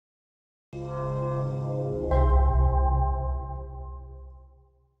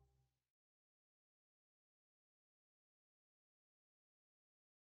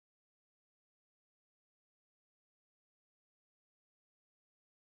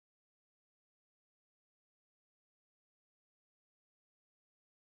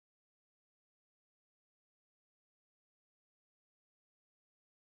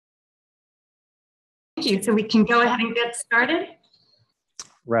you. So we can go ahead and get started.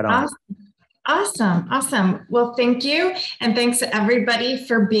 Right on. Awesome. Well, thank you. And thanks everybody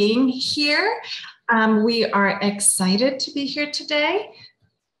for being here. We are excited to be here today.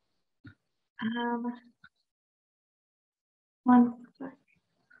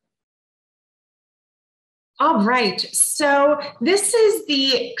 All right, so this is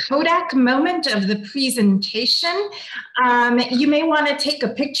the Kodak moment of the presentation. You may want to take a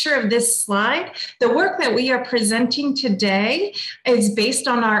picture of this slide. The work that we are presenting today is based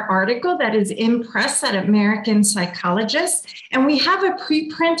on our article that is in press at American Psychologist, and we have a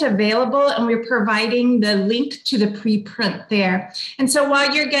preprint available, and we're providing the link to the preprint there. And so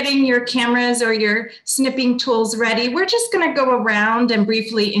while you're getting your cameras or your snipping tools ready, we're just going to go around and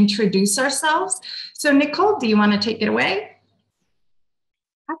briefly introduce ourselves. So Nicole, do you want to take it away?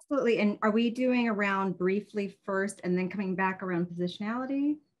 Absolutely. And are we doing around briefly first and then coming back around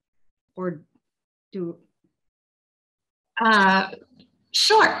positionality? Or do...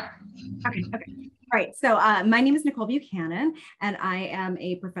 Sure. Okay. All right. So my name is Nicole Buchanan, and I am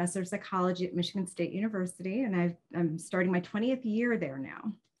a professor of psychology at Michigan State University, and I'm starting my 20th year there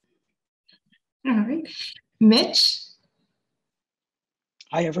now. All right. Mitch?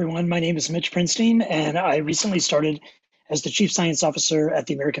 Hi, everyone. My name is Mitch Prinstein, and I recently started as the Chief Science Officer at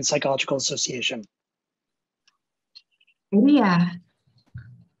the American Psychological Association. Yeah.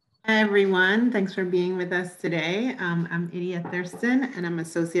 Hi, everyone. Thanks for being with us today. I'm Idia Thurston, and I'm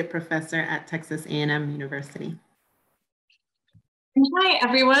Associate Professor at Texas A&M University. Hi,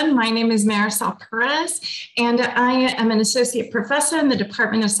 everyone. My name is Marisol Perez, and I am an Associate Professor in the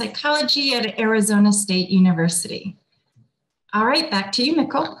Department of Psychology at Arizona State University. All right, back to you,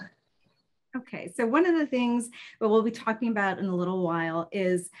 Nicole. Okay, so one of the things that we'll be talking about in a little while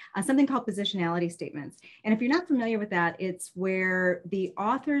is something called positionality statements. And if you're not familiar with that, it's where the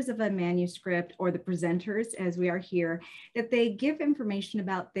authors of a manuscript or the presenters, as we are here, that they give information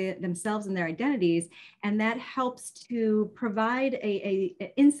about themselves and their identities, and that helps to provide an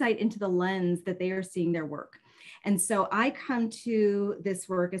insight into the lens that they are seeing their work. And so I come to this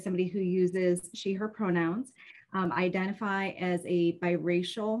work as somebody who uses she, her pronouns. I identify as a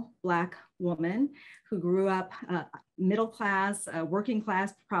biracial Black woman who grew up middle class, working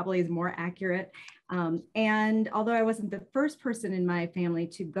class probably is more accurate. And although I wasn't the first person in my family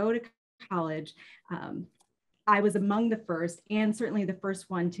to go to college, I was among the first and certainly the first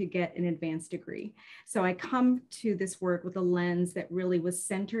one to get an advanced degree. So I come to this work with a lens that really was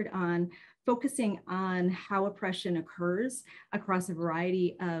centered on focusing on how oppression occurs across a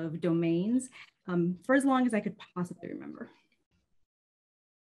variety of domains for as long as I could possibly remember.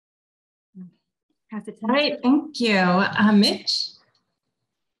 Pass it to All right, thank you. Mitch?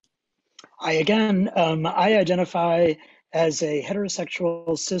 I identify as a heterosexual,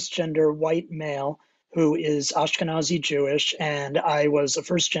 cisgender, white male who is Ashkenazi Jewish, and I was a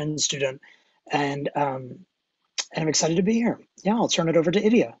first-gen student, and I'm excited to be here. Yeah, I'll turn it over to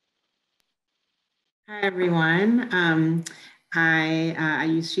Idia. Hi, everyone. I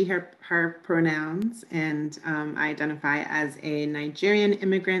use she, her pronouns, and I identify as a Nigerian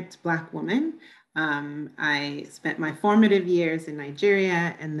immigrant Black woman. I spent my formative years in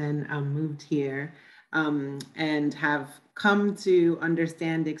Nigeria and then moved here and have come to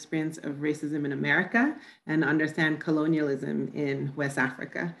understand the experience of racism in America and understand colonialism in West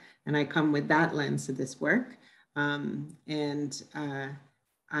Africa. And I come with that lens to this work. I'm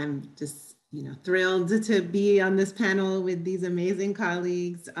just thrilled to be on this panel with these amazing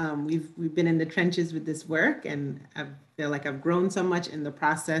colleagues. We've been in the trenches with this work, and I feel like I've grown so much in the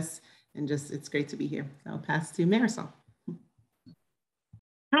process, and it's great to be here. I'll pass to Marisol.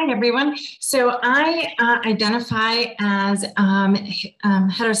 Hi, everyone. So I identify as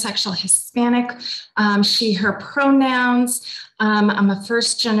heterosexual Hispanic, she, her pronouns. I'm a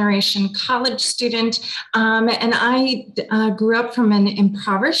first-generation college student, and I grew up from an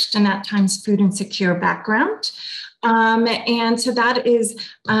impoverished and at times food insecure background. And so that is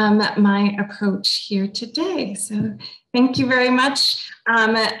my approach here today. So thank you very much.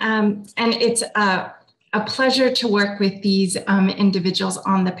 And it's a pleasure to work with these individuals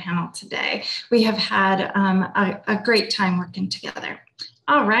on the panel today. We have had a great time working together.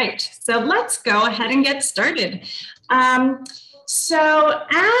 All right, so let's go ahead and get started. So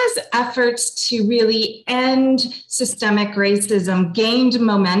as efforts to really end systemic racism gained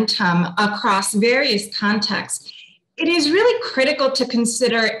momentum across various contexts, it is really critical to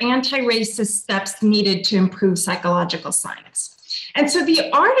consider anti-racist steps needed to improve psychological science. And so the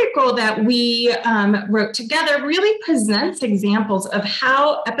article that we wrote together really presents examples of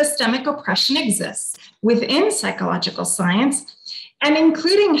how epistemic oppression exists within psychological science and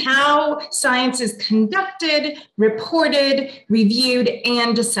including how science is conducted, reported, reviewed,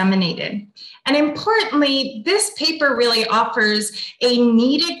 and disseminated. And importantly, this paper really offers a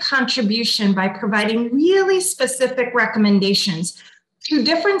needed contribution by providing really specific recommendations to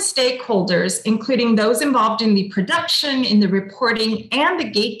different stakeholders, including those involved in the production, in the reporting, and the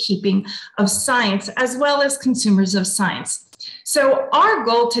gatekeeping of science, as well as consumers of science. So our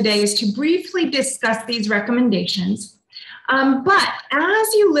goal today is to briefly discuss these recommendations. But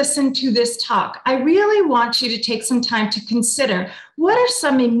as you listen to this talk, I really want you to take some time to consider what are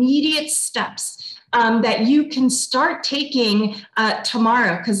some immediate steps that you can start taking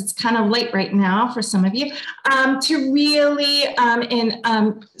tomorrow, because it's kind of late right now for some of you, to really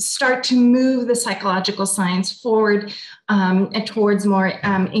start to move the psychological science forward towards more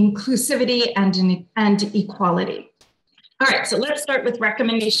inclusivity and equality. All right, so let's start with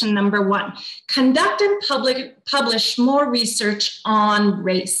recommendation number 1. Conduct and publish more research on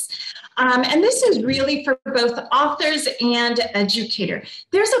race. And this is really for both authors and educator.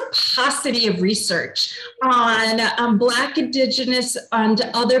 There's a paucity of research on Black, Indigenous, and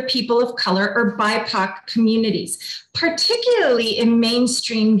other people of color or BIPOC communities, particularly in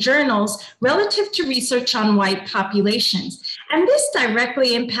mainstream journals relative to research on white populations. And this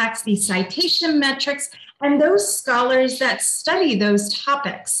directly impacts the citation metrics and those scholars that study those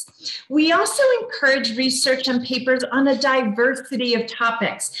topics. We also encourage research and papers on a diversity of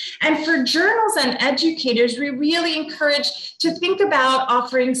topics. And for journals and educators, we really encourage to think about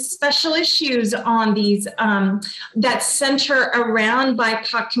offering special issues on these that center around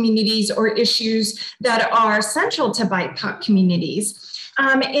BIPOC communities or issues that are central to BIPOC communities.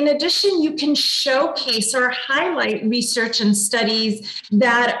 In addition, you can showcase or highlight research and studies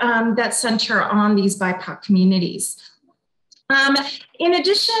that, that center on these BIPOC communities. In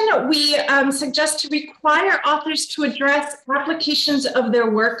addition, we suggest to require authors to address applications of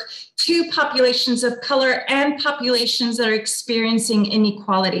their work to populations of color and populations that are experiencing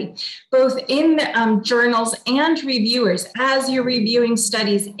inequality, both in journals and reviewers. As you're reviewing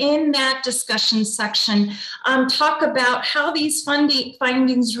studies, in that discussion section, talk about how these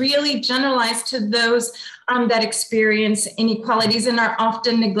findings really generalize to those that experience inequalities and are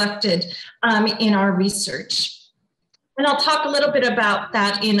often neglected in our research. And I'll talk a little bit about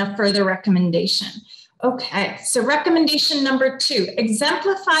that in a further recommendation. Okay, so recommendation number 2,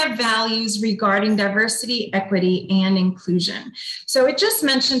 exemplify values regarding diversity, equity, and inclusion. So it just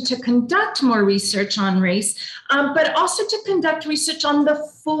mentioned to conduct more research on race, but also to conduct research on the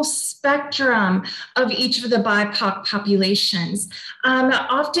full spectrum of each of the BIPOC populations.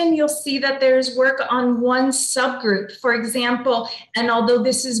 Often you'll see that there's work on one subgroup, for example, and although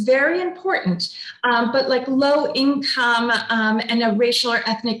this is very important, but like low income and a racial or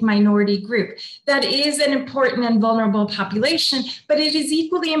ethnic minority group, that is an important and vulnerable population, but it is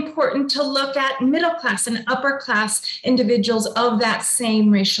equally important to look at middle class and upper class individuals of that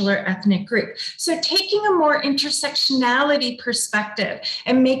same racial or ethnic group. So taking a more intersectionality perspective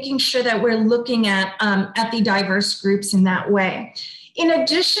and making sure that we're looking at the diverse groups in that way. In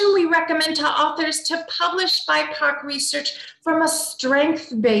addition, we recommend to authors to publish BIPOC research from a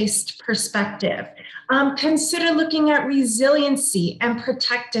strength-based perspective. Consider looking at resiliency and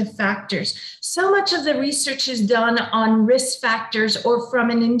protective factors. So much of the research is done on risk factors or from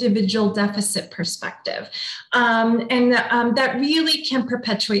an individual deficit perspective. That really can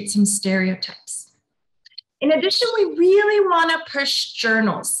perpetuate some stereotypes. In addition, we really want to push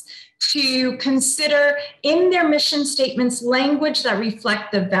journals to consider in their mission statements language that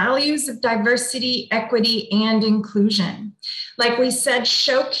reflect the values of diversity, equity, and inclusion. Like we said,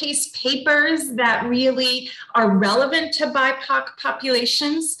 showcase papers that really are relevant to BIPOC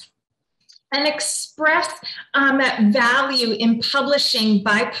populations and express value in publishing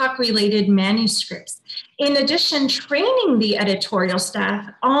BIPOC-related manuscripts. In addition, training the editorial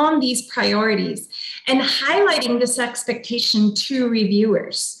staff on these priorities and highlighting this expectation to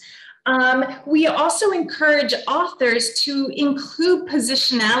reviewers. We also encourage authors to include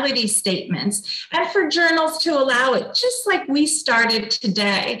positionality statements and for journals to allow it, just like we started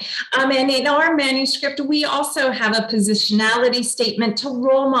today. And in our manuscript, we also have a positionality statement to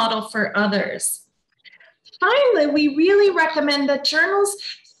role model for others. Finally, we really recommend that journals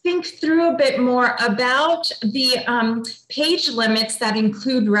think through a bit more about the page limits that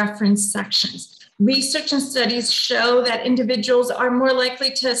include reference sections. Research and studies show that individuals are more likely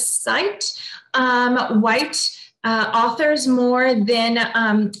to cite white authors more than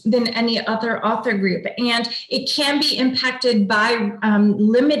any other author group, and it can be impacted by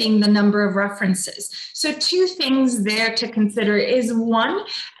limiting the number of references. So two things there to consider is, one,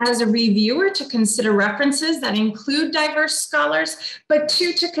 as a reviewer, to consider references that include diverse scholars, but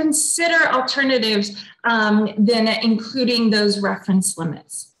two, to consider alternatives than including those reference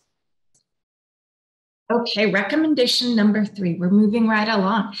limits. Okay, recommendation number 3, we're moving right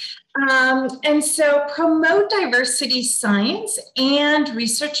along. And so promote diversity science and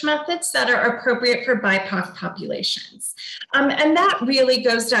research methods that are appropriate for BIPOC populations. And that really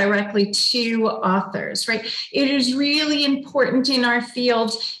goes directly to authors, right? It is really important in our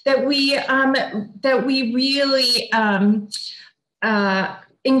field that we really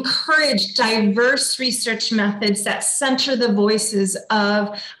encourage diverse research methods that center the voices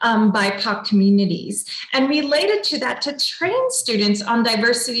of BIPOC communities. And related to that, to train students on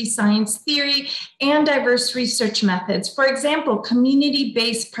diversity science theory and diverse research methods. For example,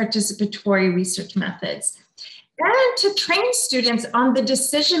 community-based participatory research methods. And to train students on the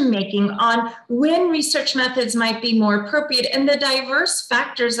decision-making on when research methods might be more appropriate and the diverse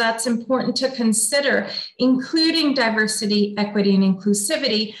factors that's important to consider, including diversity, equity, and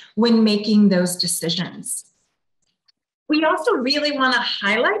inclusivity when making those decisions. We also really want to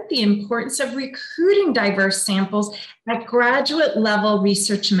highlight the importance of recruiting diverse samples at graduate level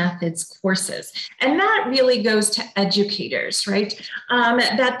research methods courses. And that really goes to educators, right?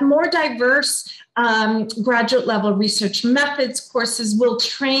 That more diverse graduate level research methods courses will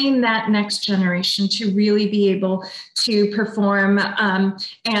train that next generation to really be able to perform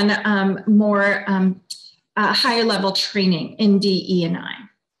more higher level training in DE&I.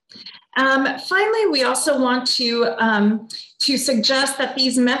 Finally, we also want to suggest that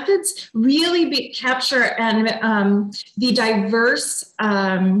these methods really capture the diverse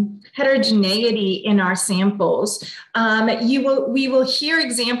heterogeneity in our samples. We will hear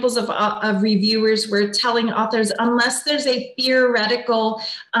examples of reviewers where telling authors, unless there's a theoretical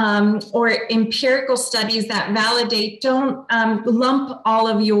or empirical studies that validate, don't lump all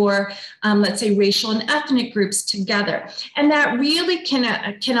of your, let's say, racial and ethnic groups together. And that really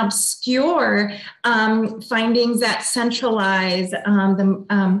can obscure findings that centralize the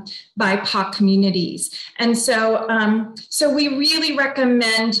BIPOC communities. And so, so we really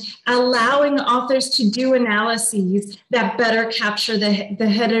recommend allowing authors to do analyses that better capture the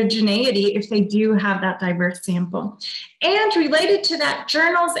heterogeneity if they do have that diverse sample. And related to that,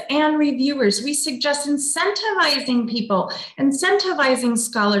 journals and reviewers, we suggest incentivizing people, incentivizing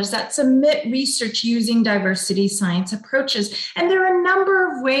scholars that submit research using diversity science approaches. And there are a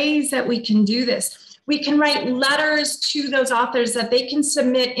number of ways that we can do this. We can write letters to those authors that they can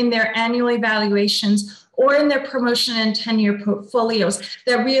submit in their annual evaluations or in their promotion and tenure portfolios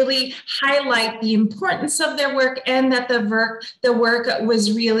that really highlight the importance of their work and that the work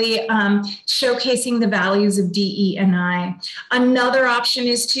was really showcasing the values of DE&I. Another option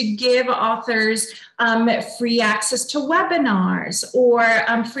is to give authors free access to webinars or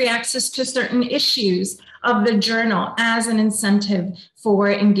free access to certain issues of the journal as an incentive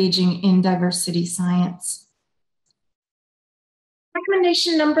for engaging in diversity science.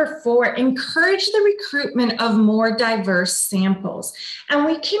 Recommendation number 4, encourage the recruitment of more diverse samples. And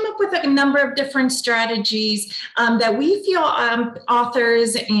we came up with a number of different strategies that we feel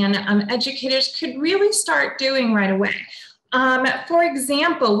authors and educators could really start doing right away. For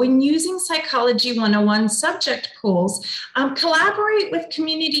example, when using Psychology 101 subject pools, collaborate with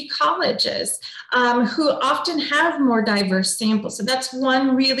community colleges who often have more diverse samples. So that's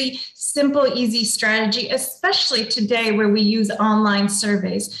one really simple, easy strategy, especially today where we use online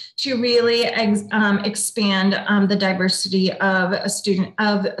surveys to really expand the diversity of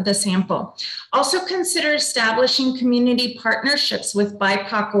the sample. Also consider establishing community partnerships with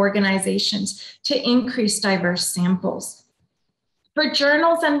BIPOC organizations to increase diverse samples. For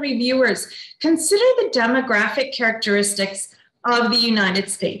journals and reviewers, consider the demographic characteristics of the United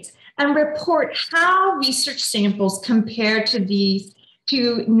States and report how research samples compare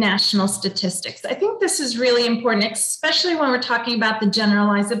to national statistics. I think this is really important, especially when we're talking about the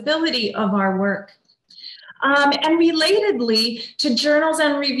generalizability of our work. And relatedly to journals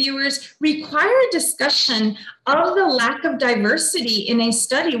and reviewers, require discussion of the lack of diversity in a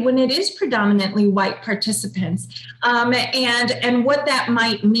study when it is predominantly white participants and what that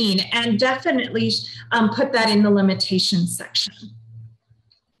might mean, and definitely put that in the limitations section.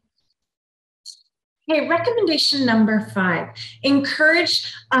 Okay, recommendation number 5,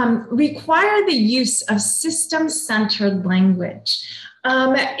 require the use of system-centered language.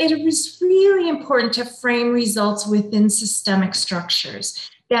 It was really important to frame results within systemic structures.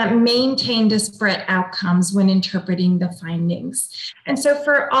 that maintain disparate outcomes when interpreting the findings. And so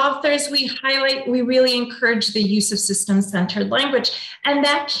for authors, we really encourage the use of system-centered language, and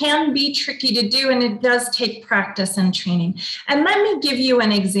that can be tricky to do, and it does take practice and training. And let me give you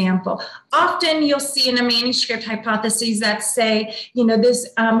an example. Often you'll see in a manuscript hypotheses that say, we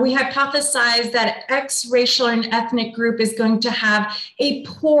hypothesize that X racial and ethnic group is going to have a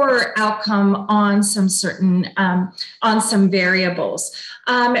poor outcome on some certain, on some variables.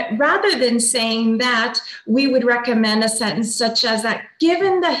 Rather than saying that, we would recommend a sentence such as that,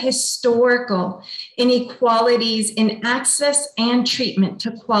 given the historical inequalities in access and treatment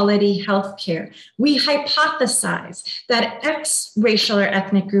to quality healthcare, we hypothesize that X racial or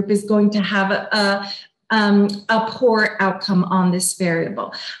ethnic group is going to have a poor outcome on this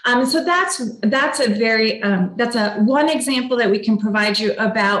variable. So that's one example that we can provide you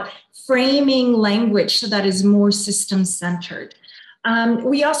about framing language so that is more system-centered.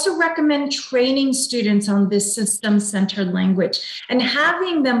 We also recommend training students on this system-centered language and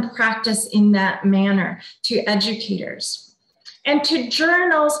having them practice in that manner to educators. And to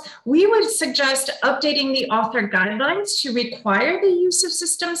journals, we would suggest updating the author guidelines to require the use of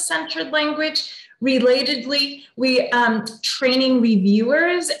system-centered language. Relatedly, we training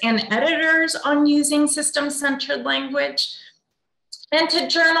reviewers and editors on using system-centered language. And to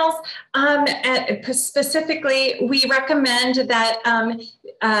journals, specifically, we recommend that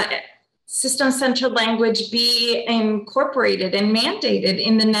system-centered language be incorporated and mandated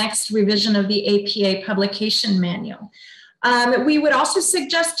in the next revision of the APA publication manual. We would also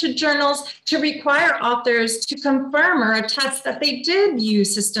suggest to journals to require authors to confirm or attest that they did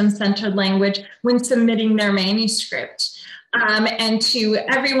use system-centered language when submitting their manuscript. And to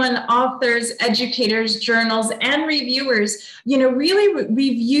everyone, authors, educators, journals, and reviewers, really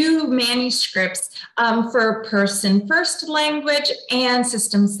review manuscripts for person-first language and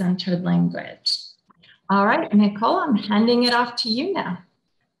system-centered language. All right, Nicole, I'm handing it off to you now.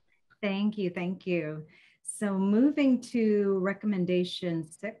 Thank you, thank you. So moving to recommendation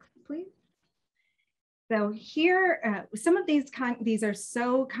 6, please. So here, some of these are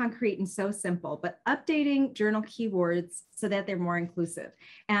so concrete and so simple, but updating journal keywords so that they're more inclusive.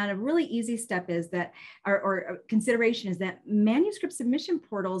 And a really easy step is that, or consideration is that manuscript submission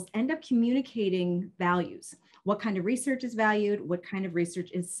portals end up communicating values. What kind of research is valued? What kind of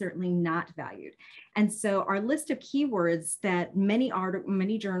research is certainly not valued? And so our list of keywords that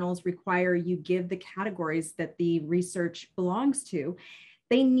many journals require you give the categories that the research belongs to,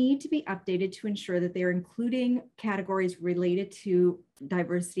 they need to be updated to ensure that they're including categories related to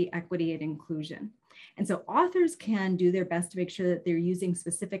diversity, equity, and inclusion. And so authors can do their best to make sure that they're using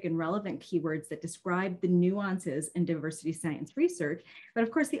specific and relevant keywords that describe the nuances in diversity science research. But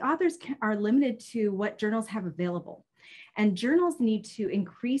of course, the authors are limited to what journals have available. And journals need to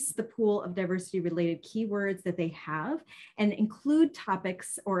increase the pool of diversity-related keywords that they have and include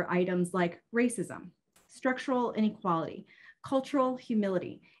topics or items like racism, structural inequality, cultural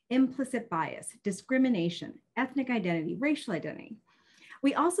humility, implicit bias, discrimination, ethnic identity, racial identity.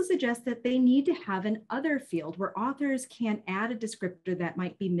 We also suggest that they need to have an other field where authors can add a descriptor that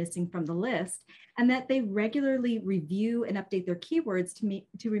might be missing from the list, and that they regularly review and update their keywords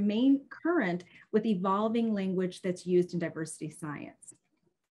to remain current with evolving language that's used in diversity science.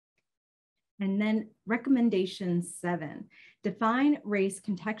 And then recommendation 7, define race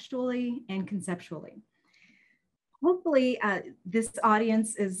contextually and conceptually. Hopefully this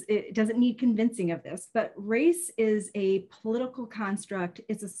audience doesn't need convincing of this, but race is a political construct,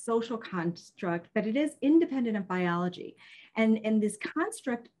 it's a social construct, but it is independent of biology. And this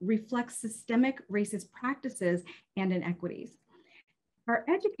construct reflects systemic racist practices and inequities. Our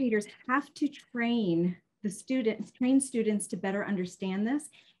educators have to train students to better understand this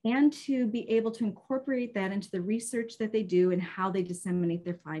and to be able to incorporate that into the research that they do and how they disseminate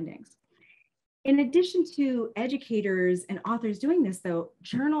their findings. In addition to educators and authors doing this, though,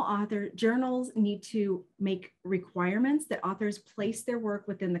 journals need to make requirements that authors place their work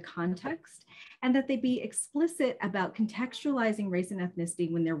within the context and that they be explicit about contextualizing race and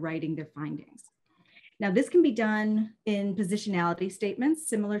ethnicity when they're writing their findings. Now, this can be done in positionality statements,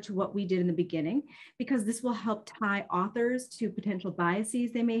 similar to what we did in the beginning, because this will help tie authors to potential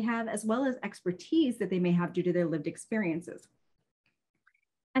biases they may have, as well as expertise that they may have due to their lived experiences.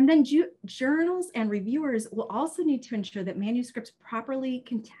 And then journals and reviewers will also need to ensure that manuscripts properly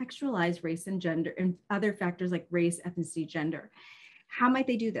contextualize race and gender and other factors like race, ethnicity, gender. How might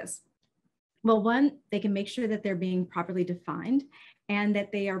they do this? Well, one, they can make sure that they're being properly defined and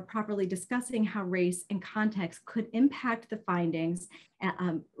that they are properly discussing how race and context could impact the findings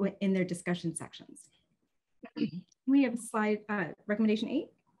in their discussion sections. We have slide recommendation 8.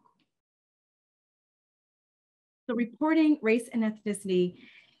 So reporting race and ethnicity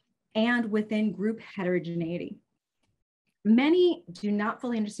and within group heterogeneity. Many do not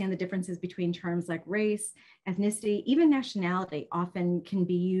fully understand the differences between terms like race, ethnicity, even nationality often can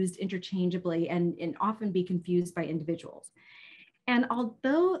be used interchangeably and often be confused by individuals. And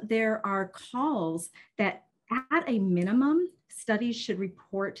although there are calls that at a minimum, studies should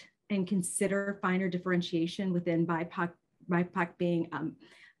report and consider finer differentiation within BIPOC being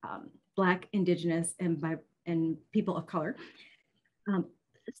Black, Indigenous, and people of color.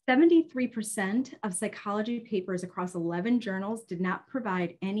 73% of psychology papers across 11 journals did not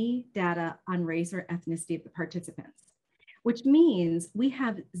provide any data on race or ethnicity of the participants, which means we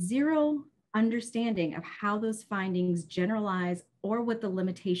have zero understanding of how those findings generalize or what the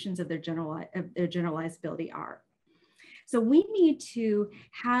limitations of their generalizability are. So we need to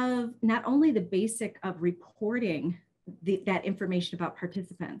have not only the basic of reporting that information about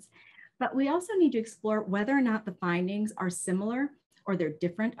participants, but we also need to explore whether or not the findings are similar or they're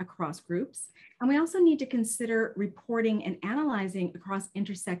different across groups. And we also need to consider reporting and analyzing across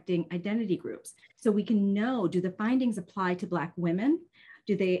intersecting identity groups. So we can know, do the findings apply to Black women?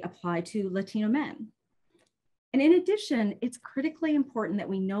 Do they apply to Latino men? And in addition, it's critically important that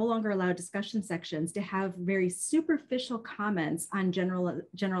we no longer allow discussion sections to have very superficial comments on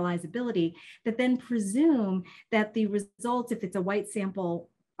generalizability that then presume that the results, if it's a white sample,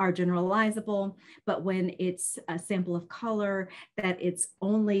 are generalizable, but when it's a sample of color, that it's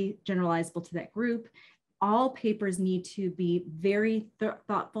only generalizable to that group. All papers need to be very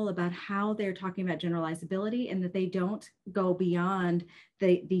thoughtful about how they're talking about generalizability and that they don't go beyond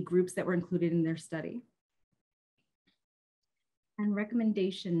the groups that were included in their study. And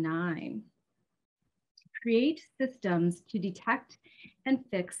recommendation 9, create systems to detect and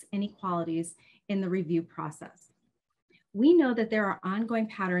fix inequalities in the review process. We know that there are ongoing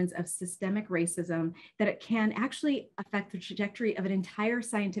patterns of systemic racism that it can actually affect the trajectory of an entire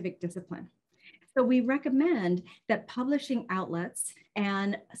scientific discipline. So we recommend that publishing outlets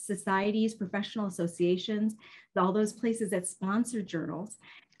and societies, professional associations, all those places that sponsor journals,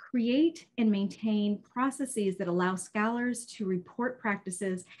 create and maintain processes that allow scholars to report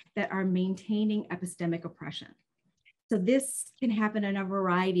practices that are maintaining epistemic oppression. So this can happen in a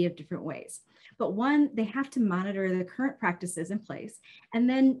variety of different ways. But one, they have to monitor the current practices in place and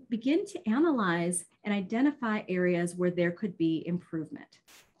then begin to analyze and identify areas where there could be improvement.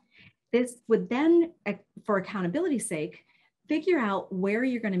 This would then, for accountability's sake, figure out where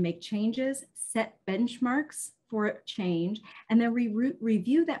you're going to make changes, set benchmarks for change, and then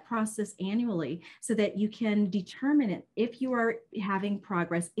review that process annually so that you can determine it if you are having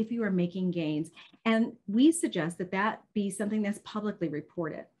progress, if you are making gains. And we suggest that that be something that's publicly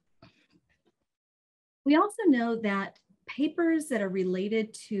reported. We also know that papers that are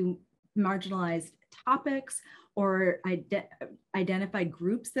related to marginalized topics or identified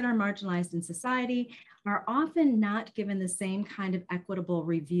groups that are marginalized in society are often not given the same kind of equitable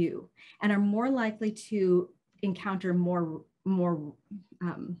review and are more likely to encounter more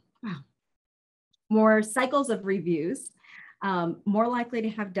cycles of reviews, more likely to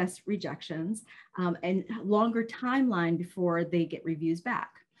have desk rejections, and longer timeline before they get reviews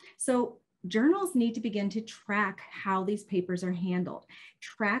back. So journals need to begin to track how these papers are handled,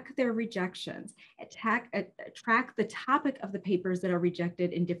 track their rejections, track the topic of the papers that are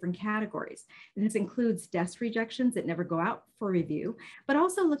rejected in different categories. And this includes desk rejections that never go out for review, but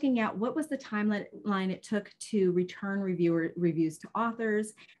also looking at what was the timeline it took to return reviews to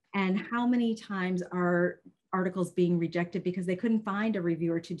authors, and how many times are articles being rejected because they couldn't find a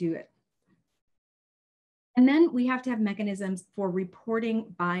reviewer to do it. And then we have to have mechanisms for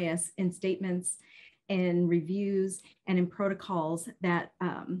reporting bias in statements, in reviews, and in protocols that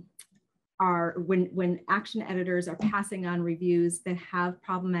are when action editors are passing on reviews that have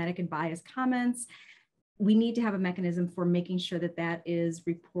problematic and biased comments. We need to have a mechanism for making sure that that is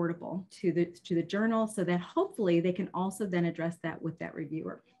reportable to the journal so that hopefully they can also then address that with that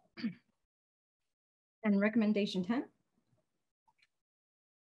reviewer. And recommendation 10.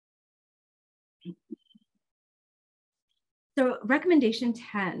 So recommendation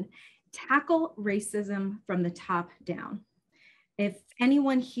 10, tackle racism from the top down. If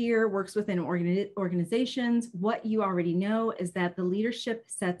anyone here works within organizations, what you already know is that the leadership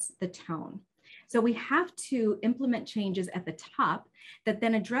sets the tone. So we have to implement changes at the top that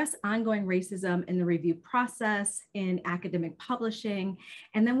then address ongoing racism in the review process, in academic publishing,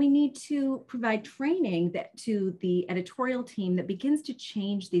 and then we need to provide training to the editorial team that begins to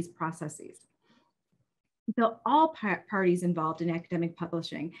change these processes. So all parties involved in academic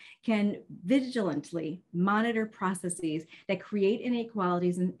publishing can vigilantly monitor processes that create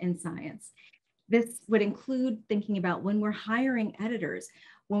inequalities in science. This would include thinking about when we're hiring editors,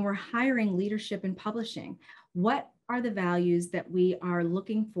 when we're hiring leadership in publishing, what are the values that we are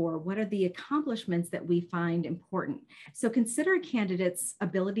looking for? What are the accomplishments that we find important? So consider a candidate's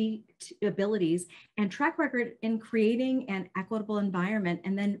abilities and track record in creating an equitable environment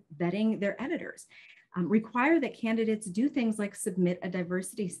and then vetting their editors. Require that candidates do things like submit a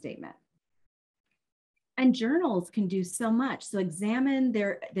diversity statement. And journals can do so much. So examine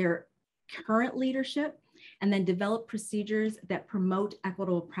their current leadership and then develop procedures that promote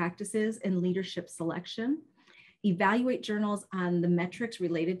equitable practices in leadership selection. Evaluate journals on the metrics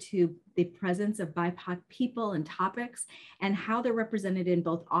related to the presence of BIPOC people and topics and how they're represented in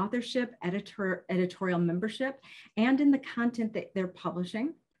both authorship, editorial membership, and in the content that they're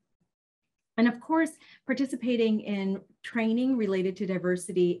publishing. And of course, participating in training related to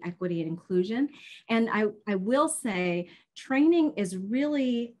diversity, equity, and inclusion. And I will say training is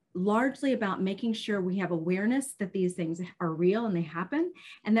really largely about making sure we have awareness that these things are real and they happen,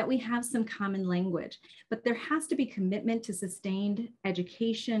 and that we have some common language. But there has to be commitment to sustained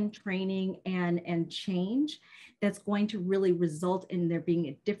education, training, and change that's going to really result in there being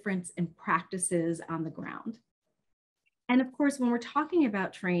a difference in practices on the ground. And of course, when we're talking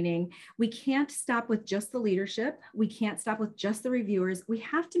about training, we can't stop with just the leadership. We can't stop with just the reviewers. We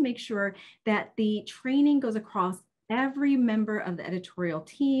have to make sure that the training goes across every member of the editorial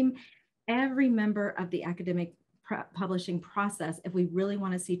team, every member of the academic publishing process, if we really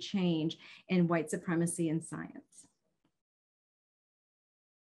want to see change in white supremacy in science.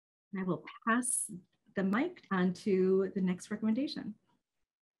 And I will pass the mic on to the next recommendation.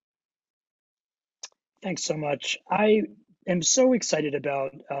 Thanks so much. I am so excited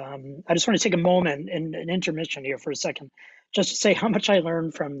about, I just want to take a moment and an intermission here for a second, just to say how much I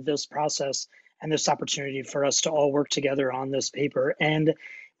learned from this process and this opportunity for us to all work together on this paper, and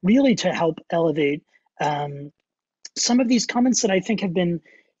really to help elevate some of these comments that I think have been,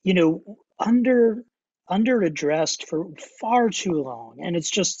 under addressed for far too long. And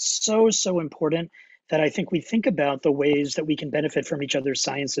it's just so important that I think we think about the ways that we can benefit from each other's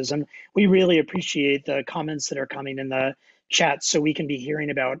sciences. And we really appreciate the comments that are coming in the chat, so we can be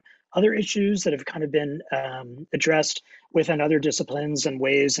hearing about other issues that have kind of been addressed within other disciplines and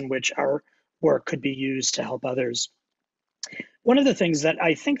ways in which our work could be used to help others. One of the things that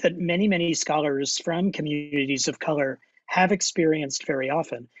I think that many scholars from communities of color have experienced very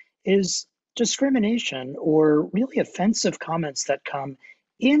often is discrimination or really offensive comments that come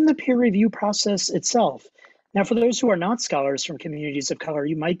in the peer review process itself. Now, for those who are not scholars from communities of color,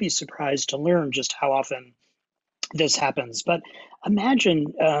 you might be surprised to learn just how often this happens. But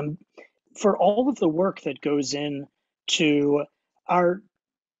imagine for all of the work that goes into our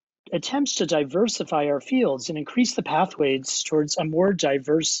attempts to diversify our fields and increase the pathways towards a more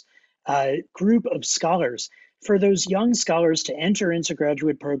diverse group of scholars, for those young scholars to enter into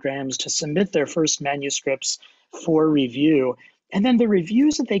graduate programs, to submit their first manuscripts for review, and then the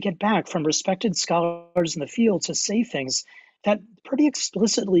reviews that they get back from respected scholars in the field to say things that pretty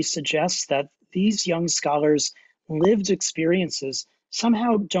explicitly suggest that these young scholars' lived experiences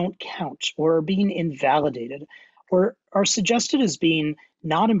somehow don't count, or are being invalidated, or are suggested as being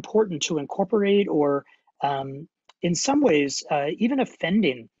not important to incorporate, or in some ways even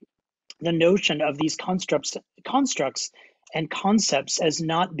offending the notion of these constructs and concepts as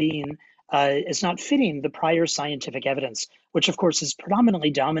not being as not fitting the prior scientific evidence, which of course is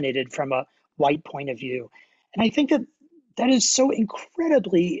predominantly dominated from a white point of view. And I think that that is so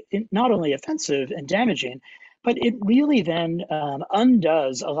incredibly not only offensive and damaging, but it really then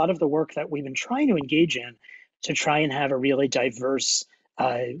undoes a lot of the work that we've been trying to engage in to try and have a really diverse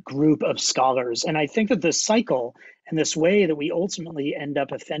group of scholars. And I think that this cycle and this way that we ultimately end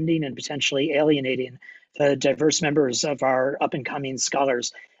up offending and potentially alienating the diverse members of our up and coming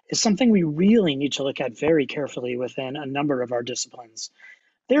scholars is something we really need to look at very carefully within a number of our disciplines.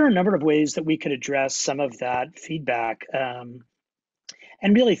 There are a number of ways that we could address some of that feedback and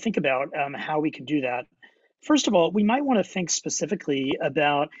really think about how we can do that. First of all, we might want to think specifically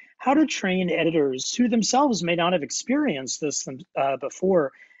about how to train editors who themselves may not have experienced this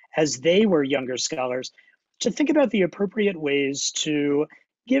before as they were younger scholars, to think about the appropriate ways to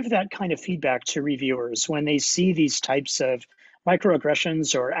give that kind of feedback to reviewers when they see these types of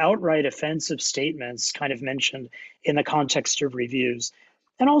microaggressions or outright offensive statements kind of mentioned in the context of reviews.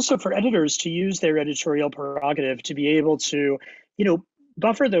 And also for editors to use their editorial prerogative to be able to,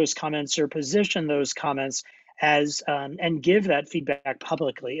 buffer those comments or position those comments as and give that feedback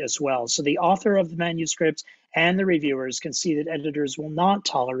publicly as well. So the author of the manuscript and the reviewers can see that editors will not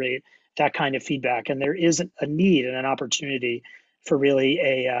tolerate that kind of feedback, and there is a need and an opportunity for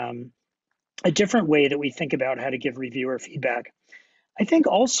really a different way that we think about how to give reviewer feedback. I think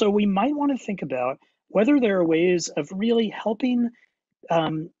also we might want to think about whether there are ways of really helping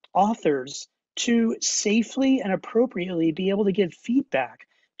authors to safely and appropriately be able to give feedback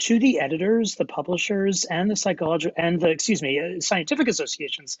to the editors, the publishers, and the scientific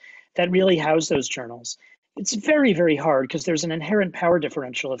associations that really house those journals. It's very, very hard because there's an inherent power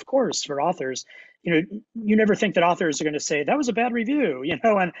differential, of course, for authors. You never think that authors are going to say that was a bad review,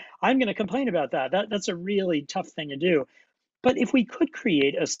 and I'm going to complain about that. That's a really tough thing to do. But if we could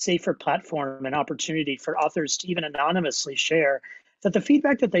create a safer platform and opportunity for authors to even anonymously share that the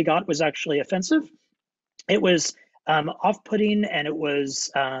feedback that they got was actually offensive, it was off-putting, and it was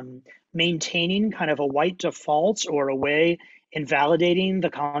maintaining kind of a white default or a way in validating the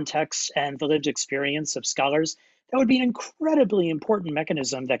context and the lived experience of scholars, that would be an incredibly important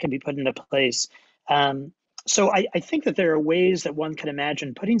mechanism that can be put into place. So I think that there are ways that one can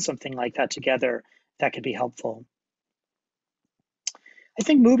imagine putting something like that together that could be helpful. I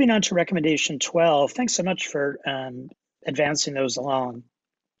think moving on to recommendation 12, thanks so much for advancing those along,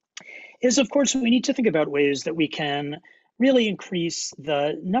 is of course we need to think about ways that we can really increase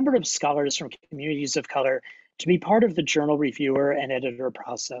the number of scholars from communities of color to be part of the journal reviewer and editor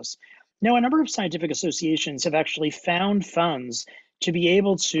process. Now, a number of scientific associations have actually found funds to be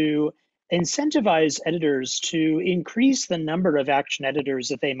able to incentivize editors to increase the number of action editors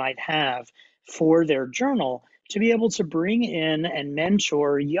that they might have for their journal, to be able to bring in and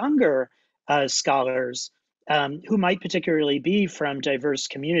mentor younger scholars who might particularly be from diverse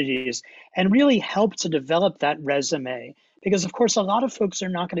communities, and really help to develop that resume. Because of course, a lot of folks are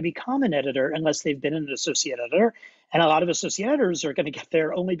not going to become an editor unless they've been an associate editor. And a lot of associate editors are going to get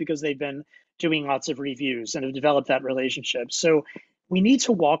there only because they've been doing lots of reviews and have developed that relationship. So we need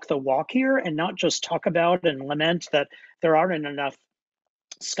to walk the walk here and not just talk about and lament that there aren't enough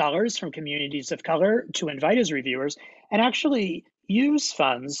scholars from communities of color to invite as reviewers, and actually use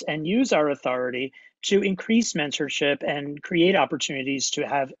funds and use our authority to increase mentorship and create opportunities to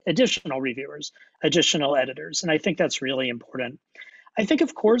have additional reviewers, additional editors. And I think that's really important. I think,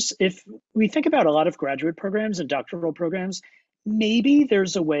 of course, if we think about a lot of graduate programs and doctoral programs, maybe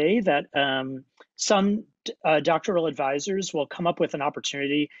there's a way that some doctoral advisors will come up with an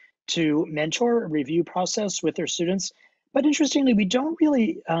opportunity to mentor a review process with their students. But interestingly, we don't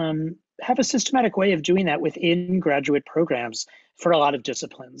really have a systematic way of doing that within graduate programs for a lot of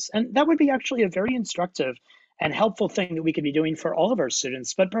disciplines. And that would be actually a very instructive and helpful thing that we could be doing for all of our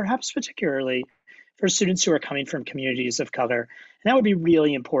students, but perhaps particularly for students who are coming from communities of color. And that would be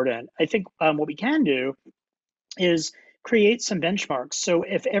really important. I think what we can do is create some benchmarks. So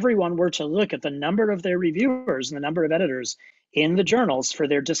if everyone were to look at the number of their reviewers and the number of editors in the journals for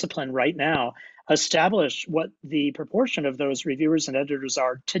their discipline right now, establish what the proportion of those reviewers and editors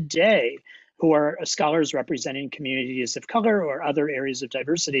are today who are scholars representing communities of color or other areas of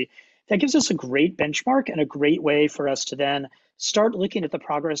diversity, that gives us a great benchmark and a great way for us to then start looking at the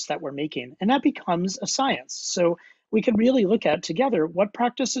progress that we're making. And that becomes a science. So we can really look at together what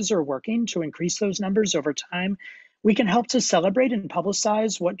practices are working to increase those numbers over time. We can help to celebrate and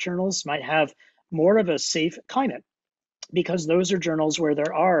publicize what journals might have more of a safe climate, because those are journals where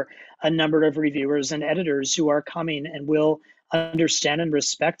there are a number of reviewers and editors who are coming and will understand and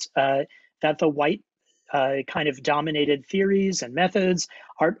respect that the white kind of dominated theories and methods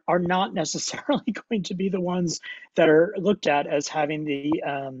are not necessarily going to be the ones that are looked at as having the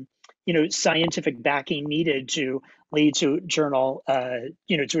scientific backing needed to lead to journal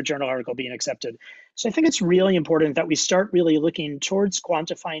to a journal article being accepted. So I think it's really important that we start really looking towards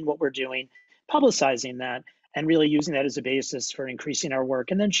quantifying what we're doing, publicizing that, and really using that as a basis for increasing our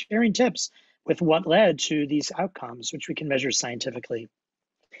work, and then sharing tips with what led to these outcomes, which we can measure scientifically.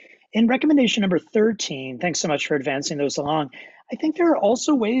 In recommendation number 13, thanks so much for advancing those along, I think there are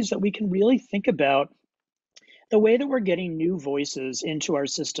also ways that we can really think about the way that we're getting new voices into our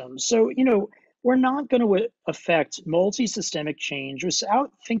system. So, we're not going to affect multi-systemic change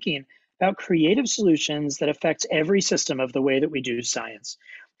without thinking about creative solutions that affect every system of the way that we do science.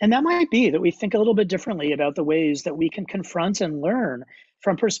 And that might be that we think a little bit differently about the ways that we can confront and learn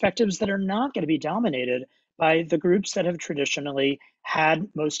from perspectives that are not going to be dominated by the groups that have traditionally had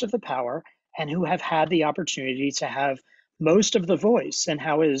most of the power and who have had the opportunity to have most of the voice in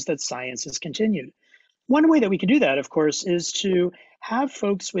how it is that science is continued. One way that we can do that, of course, is to have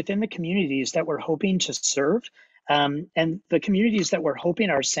folks within the communities that we're hoping to serve and the communities that we're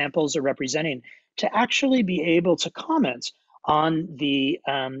hoping our samples are representing to actually be able to comment on the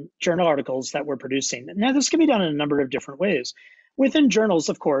journal articles that we're producing. Now, this can be done in a number of different ways. Within journals,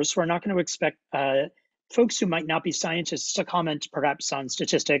 of course, we're not going to expect folks who might not be scientists to comment perhaps on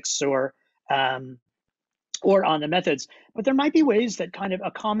statistics or or on the methods, but there might be ways that kind of a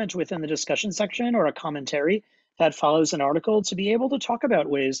comment within the discussion section or a commentary that follows an article to be able to talk about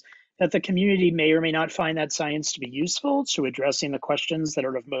ways that the community may or may not find that science to be useful to addressing the questions that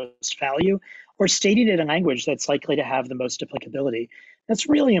are of most value, or stating it in language that's likely to have the most applicability. That's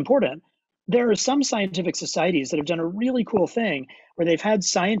really important. There are some scientific societies that have done a really cool thing where they've had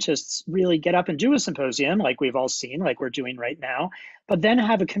scientists really get up and do a symposium like we've all seen, like we're doing right now, but then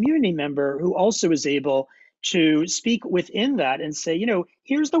have a community member who also is able to speak within that and say,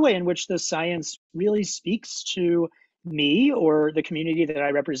 here's the way in which the science really speaks to me or the community that I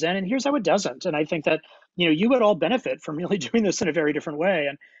represent, and here's how it doesn't. And I think that, you would all benefit from really doing this in a very different way.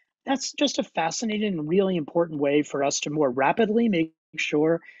 And that's just a fascinating and really important way for us to more rapidly make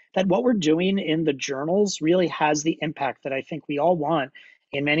sure that what we're doing in the journals really has the impact that I think we all want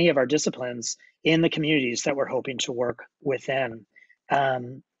in many of our disciplines in the communities that we're hoping to work within.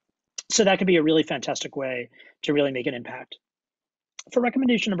 So that could be a really fantastic way to really make an impact. For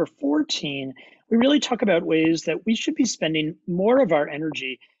recommendation number 14, we really talk about ways that we should be spending more of our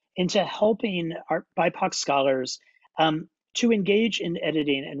energy into helping our BIPOC scholars to engage in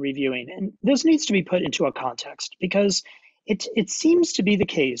editing and reviewing. And this needs to be put into a context because it seems to be the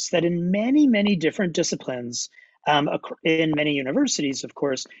case that in many, many different disciplines, in many universities, of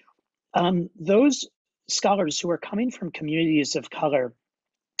course, those scholars who are coming from communities of color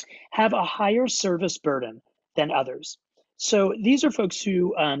have a higher service burden than others. So these are folks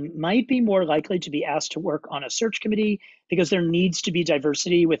who might be more likely to be asked to work on a search committee because there needs to be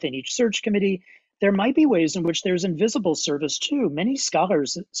diversity within each search committee. There might be ways in which there's invisible service too. Many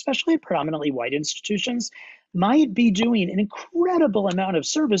scholars, especially at predominantly white institutions, might be doing an incredible amount of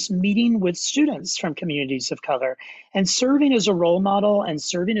service meeting with students from communities of color and serving as a role model and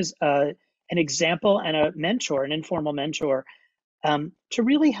serving as an example and a mentor, an informal mentor, to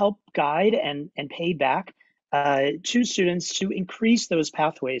really help guide and pay back to students to increase those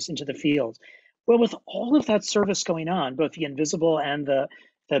pathways into the field. Well, with all of that service going on, both the invisible and the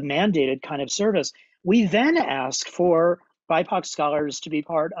mandated kind of service, we then ask for BIPOC scholars to be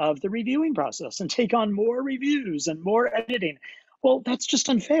part of the reviewing process and take on more reviews and more editing. Well, that's just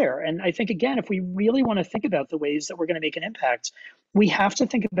unfair. And I think, again, if we really want to think about the ways that we're going to make an impact, we have to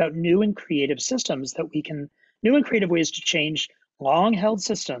think about new and creative systems new and creative ways to change long-held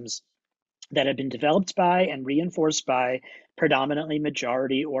systems that have been developed by and reinforced by predominantly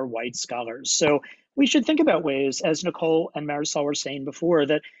majority or white scholars. So we should think about ways, as Nicole and Marisol were saying before,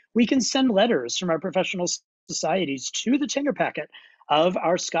 that we can send letters from our professional societies to the tenure packet of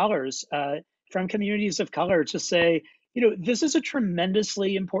our scholars from communities of color to say, this is a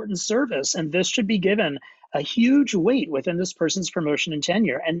tremendously important service, and this should be given a huge weight within this person's promotion and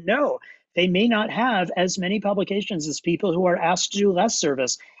tenure. And no, they may not have as many publications as people who are asked to do less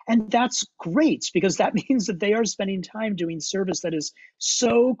service. And that's great, because that means that they are spending time doing service that is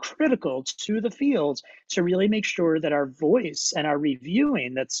so critical to the field to really make sure that our voice and our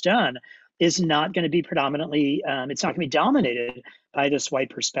reviewing that's done is not going to be predominantly, it's not going to be dominated by this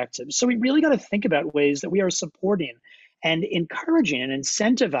white perspective. So we really got to think about ways that we are supporting and encouraging and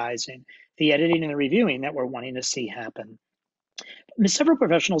incentivizing the editing and the reviewing that we're wanting to see happen. Several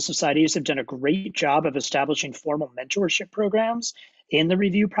professional societies have done a great job of establishing formal mentorship programs in the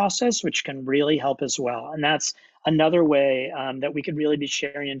review process, which can really help as well. And that's another way that we could really be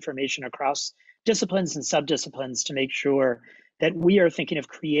sharing information across disciplines and subdisciplines to make sure that we are thinking of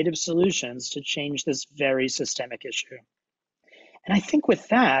creative solutions to change this very systemic issue. And I think with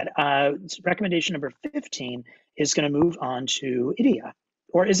that, recommendation number 15 is going to move on to IDEA,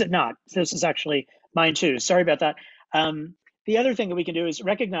 or is it not? This is actually mine too. Sorry about that. The other thing that we can do is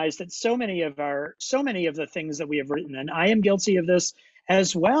recognize that so many of the things that we have written, and I am guilty of this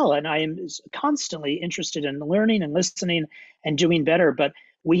as well, and I am constantly interested in learning and listening and doing better, but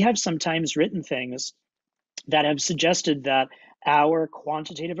we have sometimes written things that have suggested that our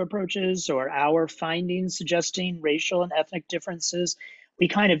quantitative approaches or our findings suggesting racial and ethnic differences, we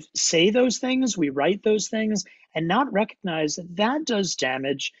kind of say those things, we write those things, and not recognize that that does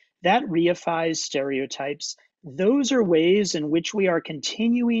damage, that reifies stereotypes. Those are ways in which we are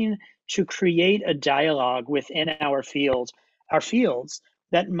continuing to create a dialogue within our fields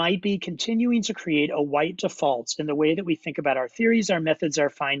that might be continuing to create a white default in the way that we think about our theories, our methods,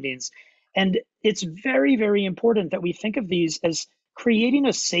 our findings. And it's very, very important that we think of these as creating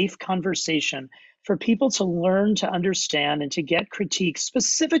a safe conversation for people to learn, to understand, and to get critique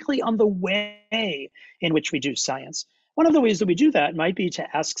specifically on the way in which we do science. One of the ways that we do that might be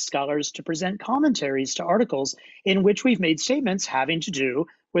to ask scholars to present commentaries to articles in which we've made statements having to do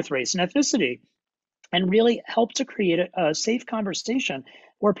with race and ethnicity. and really help to create a safe conversation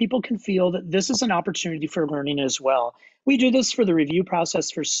where people can feel that this is an opportunity for learning as well. We do this for the review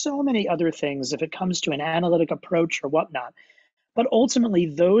process for so many other things if it comes to an analytic approach or whatnot. But ultimately,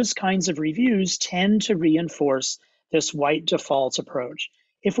 those kinds of reviews tend to reinforce this white default approach.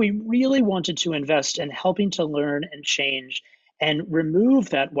 If we really wanted to invest in helping to learn and change and remove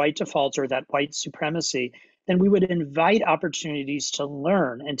that white default or that white supremacy, then we would invite opportunities to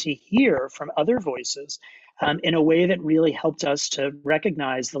learn and to hear from other voices in a way that really helped us to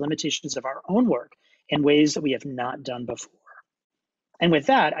recognize the limitations of our own work in ways that we have not done before. And with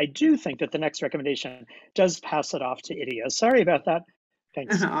that, I do think that the next recommendation does pass it off to Idia. Sorry about that.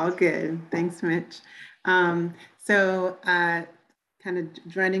 Thanks. All good. Thanks, Mitch. Kind of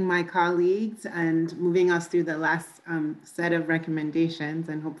joining my colleagues and moving us through the last set of recommendations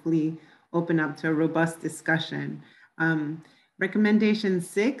and hopefully open up to a robust discussion. Recommendation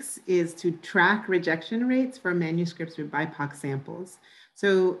 6 is to track rejection rates for manuscripts with BIPOC samples.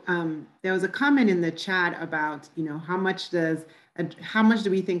 So there was a comment in the chat about, how much do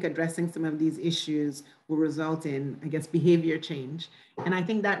we think addressing some of these issues will result in, I guess, behavior change? And I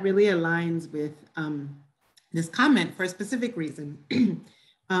think that really aligns with this comment for a specific reason.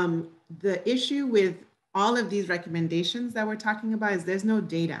 The issue with all of these recommendations that we're talking about is there's no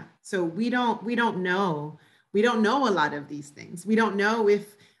data. So we don't know a lot of these things. We don't know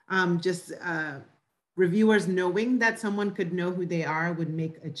if reviewers knowing that someone could know who they are would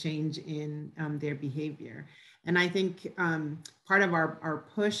make a change in their behavior. And I think part of our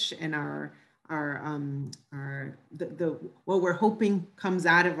push and what we're hoping comes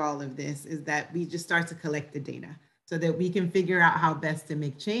out of all of this is that we just start to collect the data so that we can figure out how best to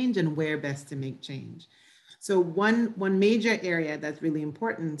make change and where best to make change. So one major area that's really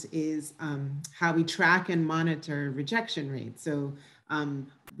important is how we track and monitor rejection rates. So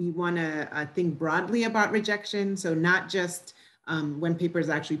we want to think broadly about rejection. So not just when papers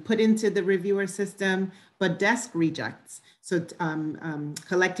are actually put into the reviewer system, but desk rejects. So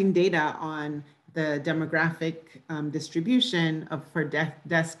collecting data on the demographic distribution for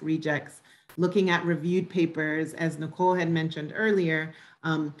desk rejects, looking at reviewed papers, as Nicole had mentioned earlier,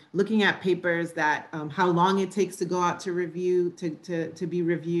 looking at papers that how long it takes to go out to review, to be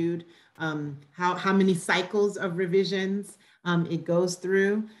reviewed, how many cycles of revisions it goes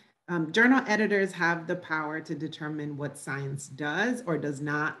through. Journal editors have the power to determine what science does or does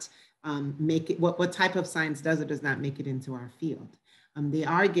not make it, what type of science does or does not make it into our field. They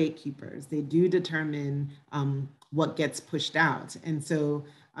are gatekeepers. They do determine what gets pushed out. And so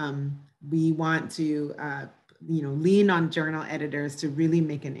we want to lean on journal editors to really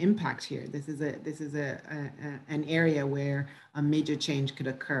make an impact here. This is an area where a major change could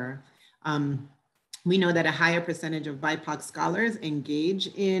occur. We know that a higher percentage of BIPOC scholars engage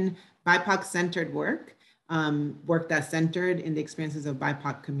in BIPOC-centered work, work that's centered in the experiences of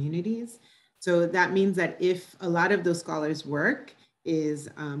BIPOC communities. So that means that if a lot of those scholars' work is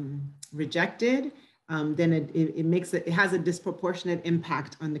rejected, then it has a disproportionate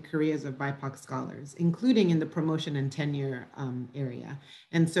impact on the careers of BIPOC scholars, including in the promotion and tenure area.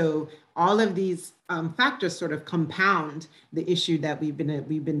 And so all of these factors sort of compound the issue that we've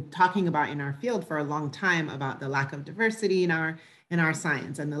been talking about in our field for a long time about the lack of diversity in our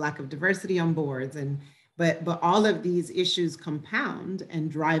science and the lack of diversity on boards. But all of these issues compound and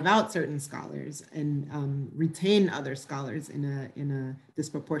drive out certain scholars and retain other scholars in a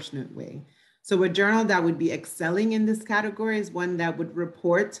disproportionate way. So a journal that would be excelling in this category is one that would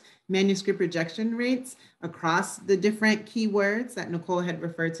report manuscript rejection rates across the different keywords that Nicole had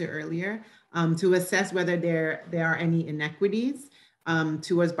referred to earlier to assess whether there are any inequities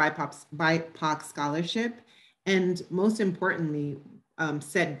towards BIPOC scholarship, and most importantly,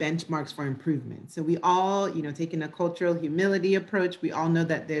 set benchmarks for improvement. So we all, taking a cultural humility approach, we all know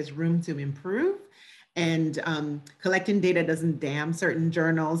that there's room to improve. And collecting data doesn't damn certain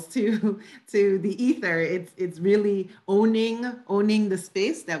journals to the ether. It's really owning the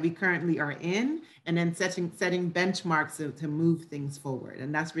space that we currently are in, and then setting benchmarks to move things forward.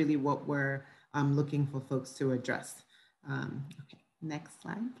 And that's really what we're looking for folks to address. Okay, next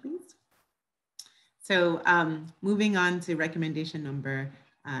slide, please. So moving on to recommendation number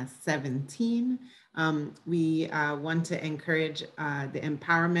 17. We want to encourage the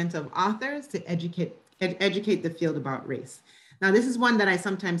empowerment of authors to educate the field about race. Now, this is one that I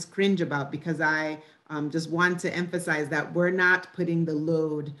sometimes cringe about because I just want to emphasize that we're not putting the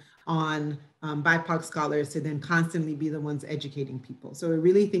load on BIPOC scholars to then constantly be the ones educating people. So we're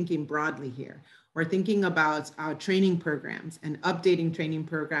really thinking broadly here. We're thinking about our training programs and updating training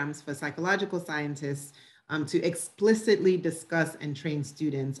programs for psychological scientists to explicitly discuss and train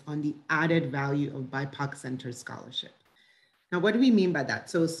students on the added value of BIPOC-centered scholarship. Now, what do we mean by that?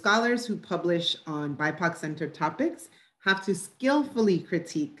 So scholars who publish on BIPOC-centered topics have to skillfully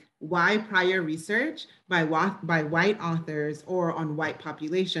critique why prior research by white authors or on white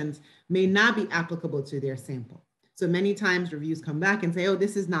populations may not be applicable to their sample. So many times reviews come back and say, oh,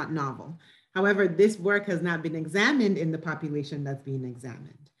 this is not novel. However, this work has not been examined in the population that's being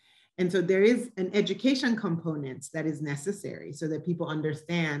examined. And so there is an education component that is necessary so that people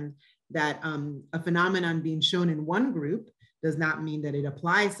understand that a phenomenon being shown in one group does not mean that it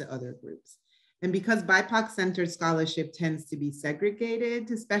applies to other groups. And because BIPOC-centered scholarship tends to be segregated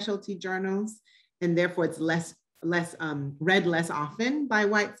to specialty journals, and therefore it's read less often by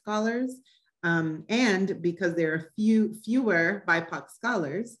white scholars, and because there are fewer BIPOC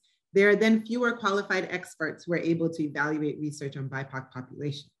scholars, there are then fewer qualified experts who are able to evaluate research on BIPOC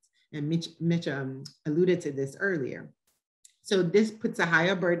populations. And Mitch alluded to this earlier. So this puts a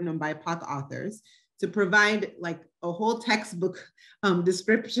higher burden on BIPOC authors to provide like a whole textbook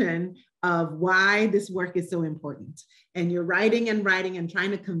description of why this work is so important. And you're writing and writing and trying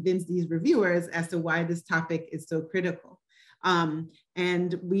to convince these reviewers as to why this topic is so critical.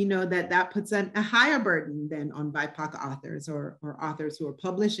 And we know that that puts a higher burden than on BIPOC authors or authors who are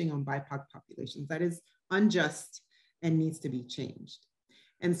publishing on BIPOC populations. That is unjust and needs to be changed.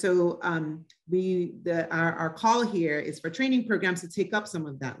 And so our call here is for training programs to take up some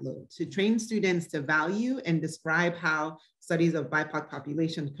of that load, to train students to value and describe how studies of BIPOC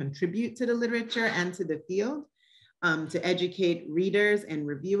population contribute to the literature and to the field, to educate readers and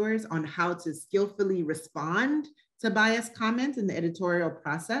reviewers on how to skillfully respond to biased comments in the editorial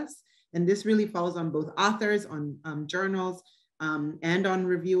process. And this really falls on both authors, on journals, and on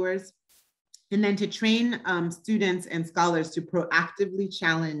reviewers. And then to train students and scholars to proactively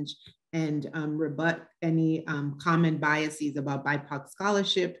challenge and rebut any common biases about BIPOC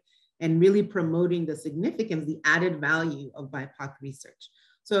scholarship, and really promoting the significance, the added value of BIPOC research.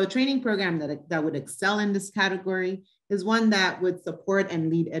 So a training program that would excel in this category is one that would support and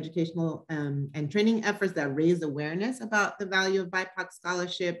lead educational and training efforts that raise awareness about the value of BIPOC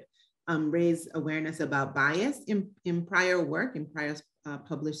scholarship, raise awareness about bias in prior work, in prior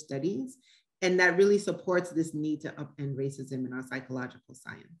published studies, and that really supports this need to upend racism in our psychological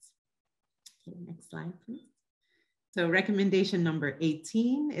science. Okay, next slide, please. So recommendation number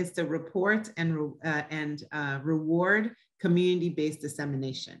 18 is to report and reward community-based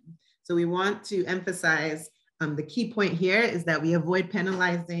dissemination. So we want to emphasize the key point here is that we avoid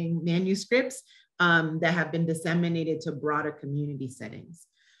penalizing manuscripts that have been disseminated to broader community settings.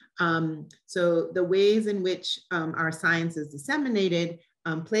 So the ways in which our science is disseminated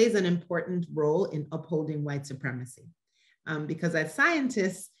plays an important role in upholding white supremacy. Because as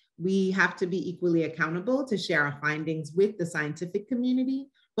scientists, we have to be equally accountable to share our findings with the scientific community,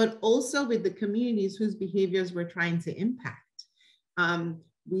 but also with the communities whose behaviors we're trying to impact.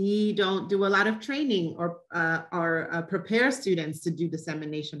 We don't do a lot of training or prepare students to do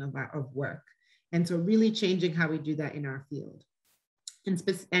dissemination of work. And so really changing how we do that in our field.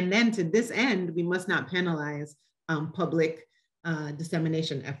 And then to this end, we must not penalize public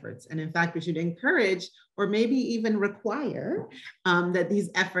dissemination efforts. And in fact, we should encourage or maybe even require that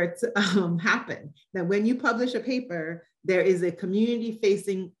these efforts happen. That when you publish a paper, there is a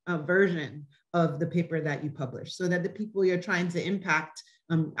community-facing version of the paper that you publish so that the people you're trying to impact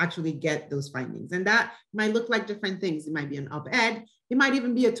actually get those findings. And that might look like different things. It might be an op-ed, it might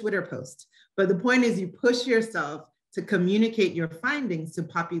even be a Twitter post. But the point is you push yourself to communicate your findings to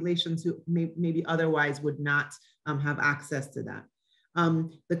populations who maybe otherwise would not have access to that.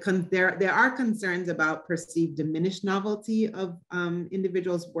 There are concerns about perceived diminished novelty of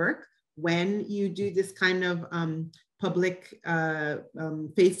individuals' work when you do this kind of public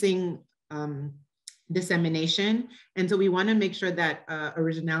facing dissemination. And so we want to make sure that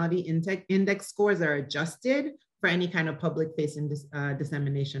originality index scores are adjusted for any kind of public facing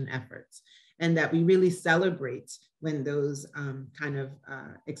dissemination efforts, and that we really celebrate when those kind of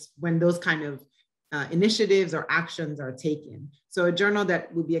initiatives or actions are taken. So a journal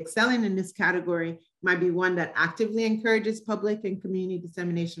that would be excelling in this category might be one that actively encourages public and community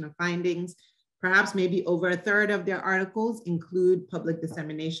dissemination of findings. Perhaps maybe over a third of their articles include public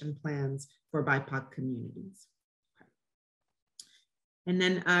dissemination plans for BIPOC communities. Okay. And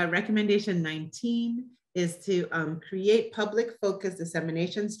then recommendation 19 is to create public focused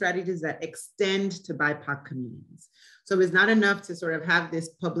dissemination strategies that extend to BIPOC communities. So it's not enough to sort of have this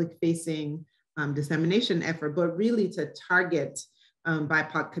public facing dissemination effort, but really to target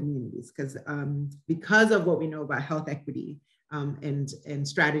BIPOC communities because of what we know about health equity and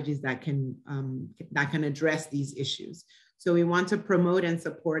strategies that can address these issues. So we want to promote and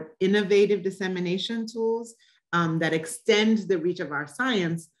support innovative dissemination tools that extend the reach of our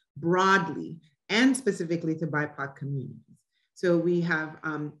science broadly and specifically to BIPOC communities. So we have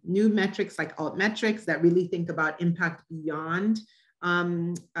new metrics like altmetrics that really think about impact beyond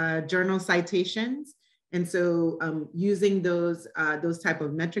journal citations. And so using those type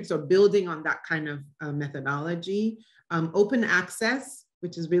of metrics or building on that kind of methodology, open access,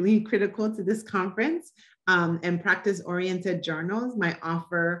 which is really critical to this conference, and practice-oriented journals might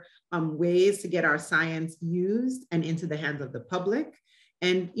offer ways to get our science used and into the hands of the public.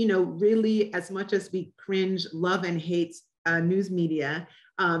 And, you know, really, as much as we cringe, love, and hate news media,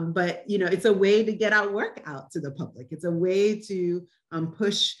 but, you know, it's a way to get our work out to the public. It's a way to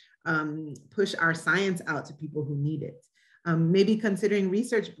push our science out to people who need it. Maybe considering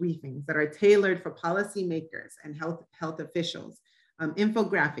research briefings that are tailored for policymakers and health officials,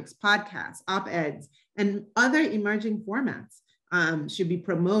 infographics, podcasts, op-eds, and other emerging formats should be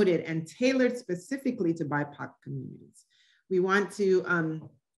promoted and tailored specifically to BIPOC communities. We want to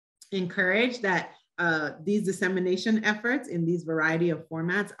encourage that these dissemination efforts in these variety of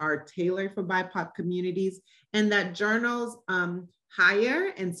formats are tailored for BIPOC communities, and that journals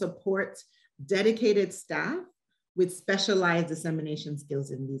hire and support dedicated staff with specialized dissemination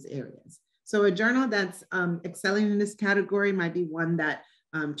skills in these areas. So a journal that's excelling in this category might be one that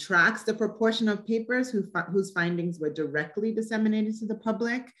tracks the proportion of papers whose findings were directly disseminated to the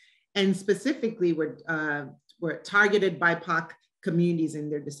public, and specifically were targeted BIPOC communities in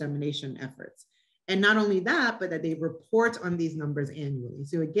their dissemination efforts. And not only that, but that they report on these numbers annually.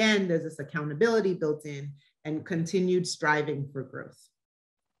 So again, there's this accountability built in and continued striving for growth.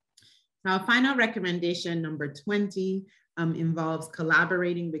 Now, final recommendation, number 20, involves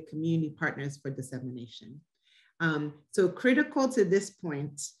collaborating with community partners for dissemination. So critical to this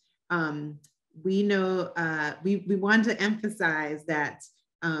point, we know we want to emphasize that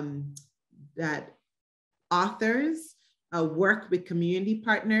that authors work with community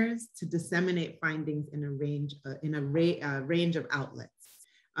partners to disseminate findings in a range of outlets.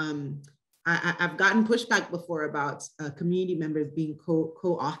 I've gotten pushback before about community members being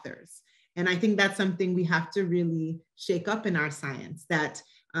co-authors. And I think that's something we have to really shake up in our science, that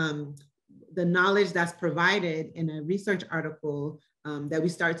the knowledge that's provided in a research article, that we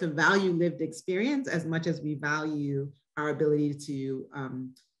start to value lived experience as much as we value our ability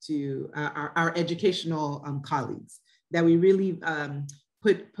to our educational colleagues, that we really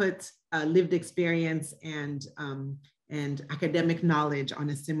put lived experience and academic knowledge on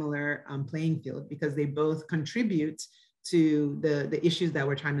a similar playing field, because they both contribute to the issues that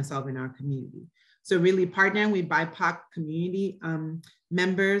we're trying to solve in our community. So really partnering with BIPOC community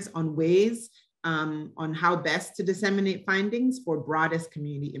members on ways on how best to disseminate findings for broadest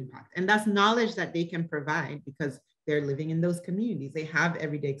community impact. And that's knowledge that they can provide because they're living in those communities. They have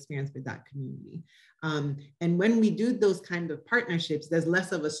everyday experience with that community. And when we do those kinds of partnerships, there's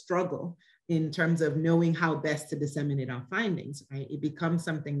less of a struggle in terms of knowing how best to disseminate our findings, right? It becomes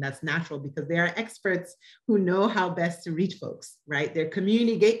something that's natural because they are experts who know how best to reach folks, right? They're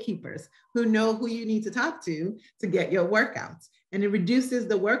community gatekeepers who know who you need to talk to get your work out. And it reduces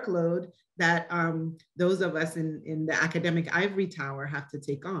the workload that those of us in the academic ivory tower have to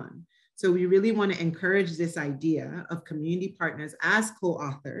take on. So we really want to encourage this idea of community partners as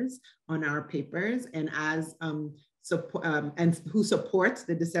co-authors on our papers and as and who supports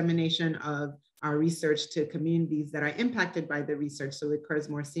the dissemination of our research to communities that are impacted by the research, so it occurs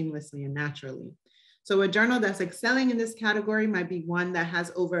more seamlessly and naturally. So a journal that's excelling in this category might be one that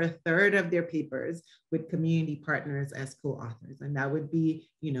has over 1/3 of their papers with community partners as co-authors. And that would be,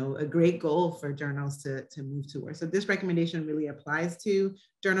 you know, a great goal for journals to move towards. So this recommendation really applies to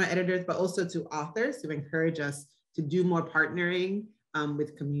journal editors, but also to authors to encourage us to do more partnering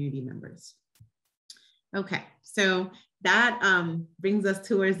with community members. Okay, so that brings us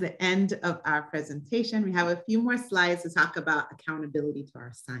towards the end of our presentation. We have a few more slides to talk about accountability to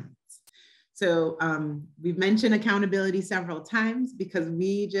our science. So we've mentioned accountability several times because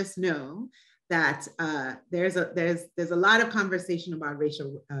we just know that there's a lot of conversation about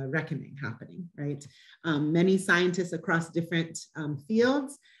racial reckoning happening, right? Many scientists across different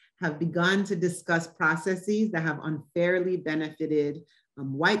fields have begun to discuss processes that have unfairly benefited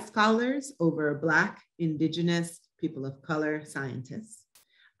white scholars over Black, Indigenous, people of color scientists.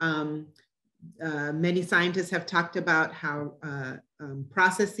 Many scientists have talked about how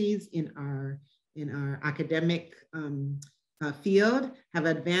processes in our academic field have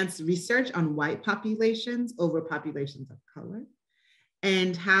advanced research on white populations over populations of color,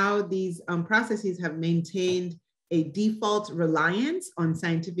 and how these processes have maintained a default reliance on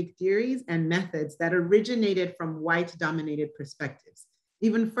scientific theories and methods that originated from white-dominated perspectives.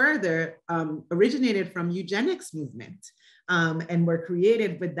 Even further, originated from eugenics movement, and were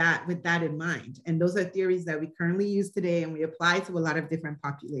created with that in mind. And those are theories that we currently use today, and we apply to a lot of different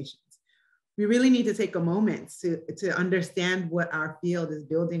populations. We really need to take a moment to understand what our field is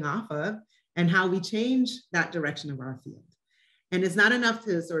building off of and how we change that direction of our field. And it's not enough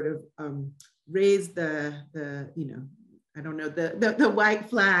to sort of raise the white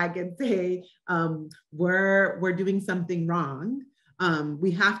flag and say, we're doing something wrong.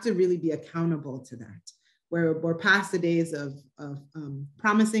 We have to really be accountable to that. We're past the days of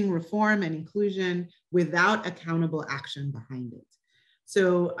promising reform and inclusion without accountable action behind it.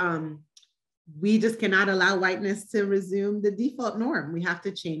 So we just cannot allow whiteness to resume the default norm. We have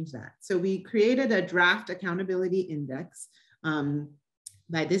to change that. So we created a draft accountability index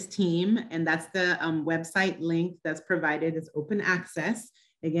by this team, and that's the website link that's provided. It's open access,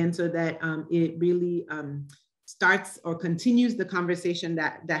 again, so that it really starts or continues the conversation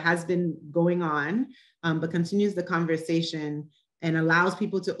that has been going on, but continues the conversation and allows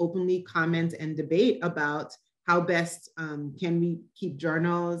people to openly comment and debate about how best can we keep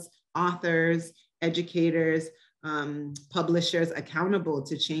journals, authors, educators, publishers accountable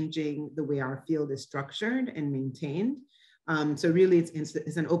to changing the way our field is structured and maintained. So really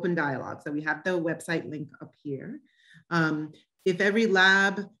it's an open dialogue. So we have the website link up here. If every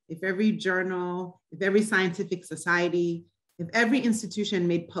lab, if every journal, if every scientific society, if every institution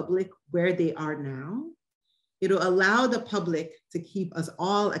made public where they are now, it'll allow the public to keep us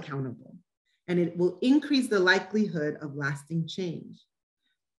all accountable, and it will increase the likelihood of lasting change.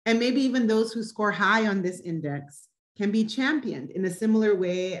 And maybe even those who score high on this index can be championed in a similar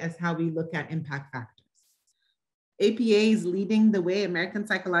way as how we look at impact factors. APA is leading the way, American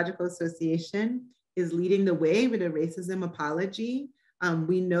Psychological Association is leading the way with a racism apology.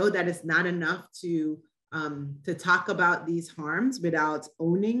 We know that it's not enough to talk about these harms without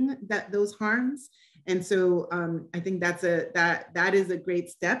owning those harms. And so I think that is a great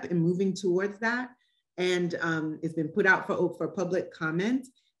step in moving towards that. And it's been put out for public comment.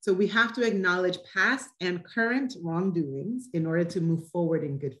 So we have to acknowledge past and current wrongdoings in order to move forward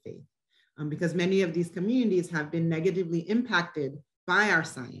in good faith. Because many of these communities have been negatively impacted by our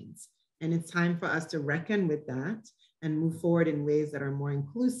science. And it's time for us to reckon with that and move forward in ways that are more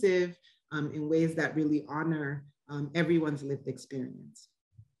inclusive, in ways that really honor everyone's lived experience.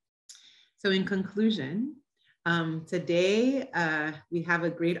 So in conclusion, today we have a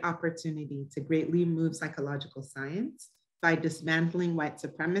great opportunity to greatly move psychological science by dismantling white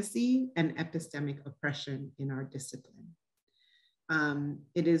supremacy and epistemic oppression in our discipline.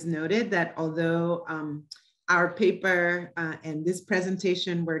 It is noted that although our paper and this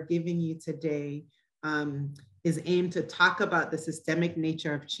presentation we're giving you today is aimed to talk about the systemic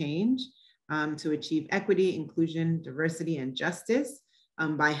nature of change to achieve equity, inclusion, diversity, and justice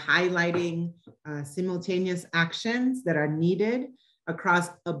by highlighting simultaneous actions that are needed across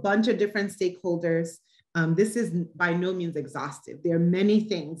a bunch of different stakeholders. This is by no means exhaustive. There are many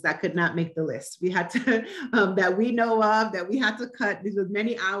things that could not make the list. We had to, that we know of, that we had to cut. These were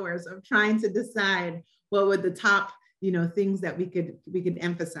many hours of trying to decide what were the top, things that we could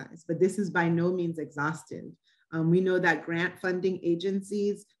emphasize. But this is by no means exhaustive. We know that grant funding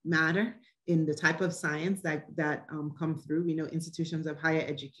agencies matter in the type of science that come through. We know institutions of higher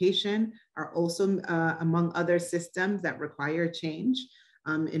education are also among other systems that require change.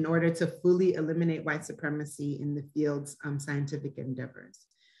 In order to fully eliminate white supremacy in the field's scientific endeavors.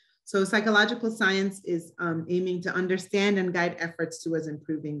 So psychological science is aiming to understand and guide efforts towards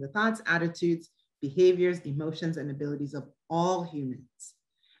improving the thoughts, attitudes, behaviors, emotions, and abilities of all humans.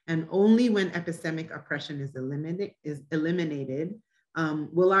 And only when epistemic oppression is eliminated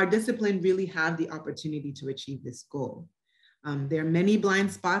will our discipline really have the opportunity to achieve this goal. There are many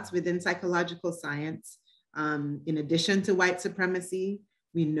blind spots within psychological science. In addition to white supremacy,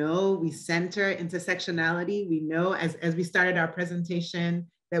 we know we center intersectionality. We know, as we started our presentation,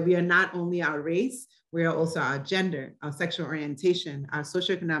 that we are not only our race, we are also our gender, our sexual orientation, our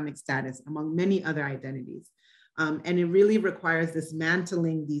socioeconomic status, among many other identities. And it really requires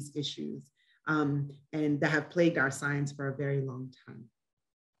dismantling these issues and that have plagued our science for a very long time.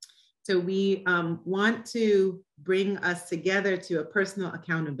 So we want to bring us together to a personal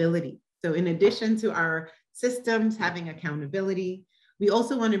accountability. So in addition to our systems having accountability, we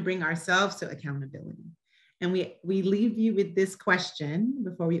also want to bring ourselves to accountability. And we leave you with this question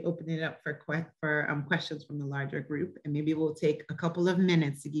before we open it up for questions from the larger group. And maybe we'll take a couple of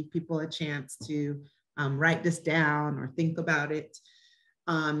minutes to give people a chance to write this down or think about it.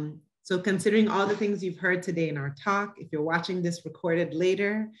 So considering all the things you've heard today in our talk, if you're watching this recorded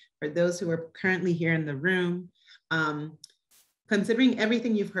later, for those who are currently here in the room, considering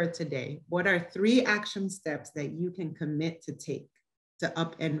everything you've heard today, what are 3 action steps that you can commit to take to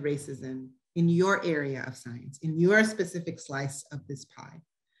upend racism in your area of science, in your specific slice of this pie?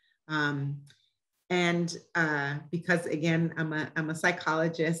 Because again, I'm a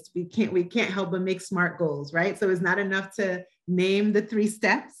psychologist, we can't help but make SMART goals, right? So it's not enough to name the 3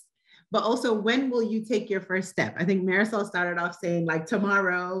 steps, but also when will you take your first step? I think Marisol started off saying like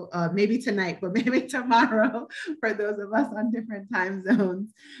tomorrow, maybe tonight, but maybe tomorrow for those of us on different time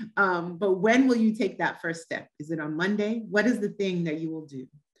zones. But when will you take that first step? Is it on Monday? What is the thing that you will do?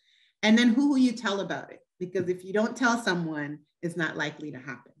 And then who will you tell about it? Because if you don't tell someone, it's not likely to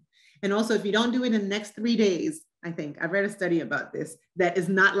happen. And also if you don't do it in the next 3 days, I think I've read a study about this, that is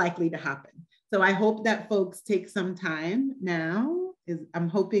not likely to happen. So I hope that folks take some time now. I'm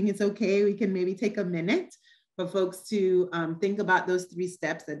hoping it's okay. We can maybe take a minute for folks to think about those 3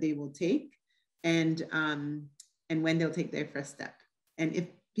 steps that they will take and when they'll take their first step. And if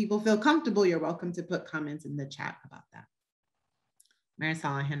people feel comfortable, you're welcome to put comments in the chat about that. Marisol,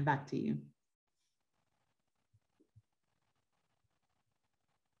 I'll hand back to you.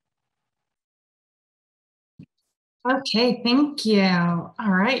 Okay, thank you. All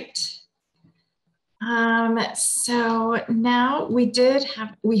right. So now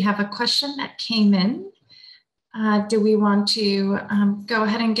we have a question that came in. Do we want to go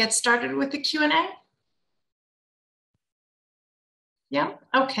ahead and get started with the Q&A? Yeah,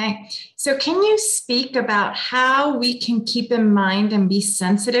 okay. So can you speak about how we can keep in mind and be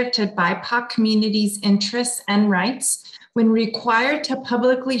sensitive to BIPOC communities' interests and rights when required to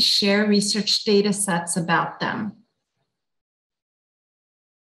publicly share research data sets about them?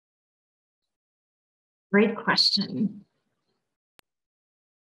 Great question.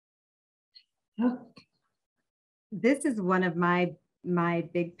 Okay. This is one of my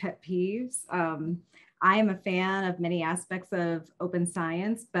big pet peeves. I am a fan of many aspects of open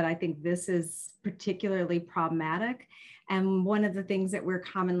science, but I think this is particularly problematic. And one of the things that we're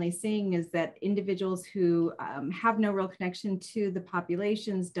commonly seeing is that individuals who have no real connection to the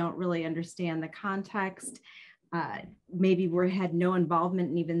populations don't really understand the context. Maybe had no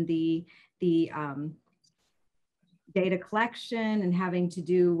involvement in even the data collection and having to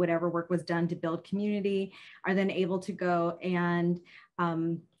do whatever work was done to build community, are then able to go and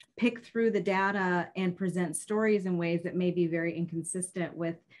pick through the data and present stories in ways that may be very inconsistent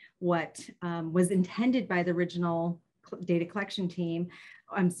with what was intended by the original data collection team.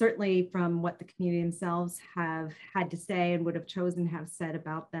 Certainly from what the community themselves have had to say and would have chosen to have said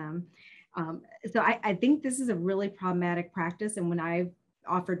about them. So I think this is a really problematic practice. And when I've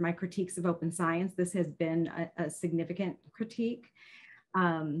offered my critiques of open science, this has been a significant critique.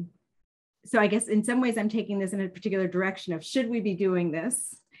 So I guess in some ways I'm taking this in a particular direction of should we be doing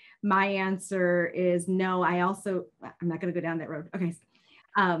this? My answer is no. I'm not going to go down that road. Okay.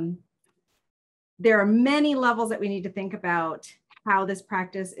 There are many levels that we need to think about how this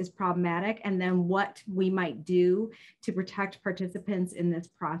practice is problematic and then what we might do to protect participants in this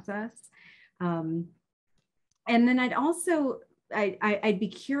process. And then I'd be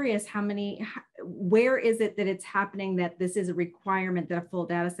curious where is it that it's happening that this is a requirement that a full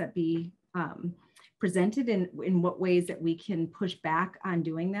data set be presented, in what ways that we can push back on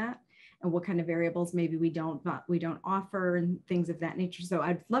doing that, and what kind of variables maybe we don't offer and things of that nature. So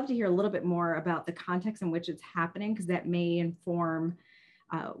I'd love to hear a little bit more about the context in which it's happening, because that may inform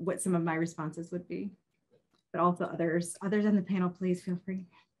what some of my responses would be. But also others on the panel, please feel free.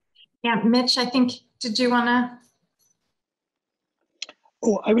 Yeah, Mitch, I think, did you want to?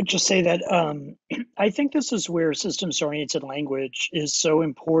 Oh, I would just say that I think this is where systems-oriented language is so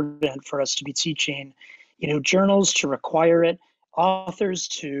important for us to be teaching, journals to require it, authors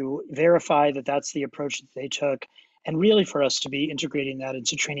to verify that that's the approach that they took, and really for us to be integrating that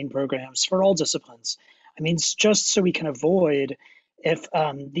into training programs for all disciplines. I mean, it's just so we can avoid if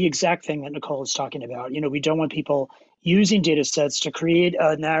the exact thing that Nicole is talking about, we don't want people using data sets to create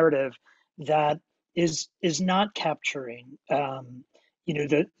a narrative that is not capturing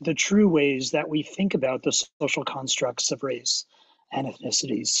the true ways that we think about the social constructs of race and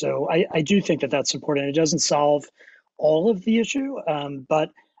ethnicity. So I do think that that's important. It doesn't solve all of the issue,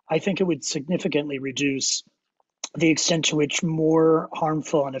 but I think it would significantly reduce the extent to which more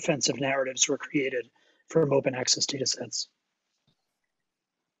harmful and offensive narratives were created from open access data sets.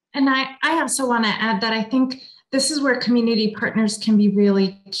 And I also want to add that I think this is where community partners can be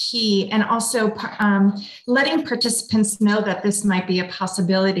really key, and also letting participants know that this might be a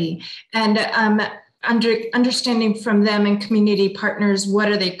possibility. And understanding from them and community partners, what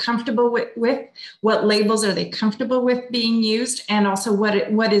are they comfortable with, what labels are they comfortable with being used, and also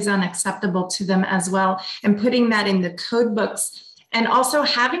what is unacceptable to them as well, and putting that in the code books. And also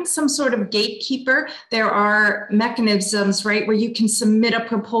having some sort of gatekeeper. There are mechanisms, right, where you can submit a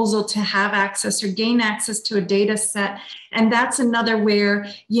proposal to have access or gain access to a data set. And that's another where,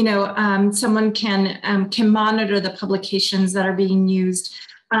 you know, someone can monitor the publications that are being used,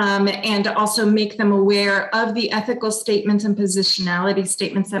 and also make them aware of the ethical statements and positionality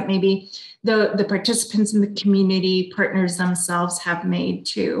statements that maybe the participants in the community partners themselves have made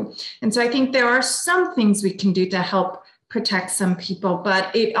too. And so I think there are some things we can do to help protect some people,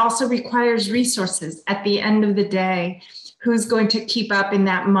 but it also requires resources at the end of the day. Who's going to keep up in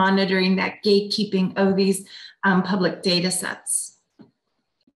that monitoring, that gatekeeping of these public data sets?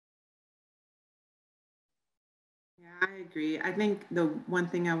 Yeah, I agree. I think the one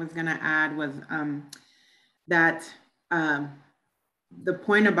thing I was going to add was that the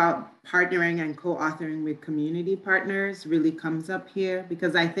point about partnering and co-authoring with community partners really comes up here,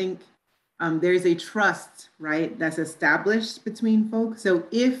 because I think there's a trust, right, that's established between folks. So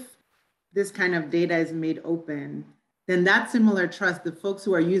if this kind of data is made open, then that similar trust, the folks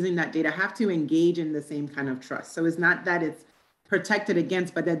who are using that data have to engage in the same kind of trust. So it's not that it's protected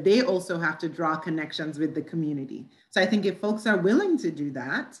against, but that they also have to draw connections with the community. So I think if folks are willing to do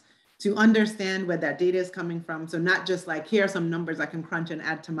that, to understand where that data is coming from, so not just like, here are some numbers I can crunch and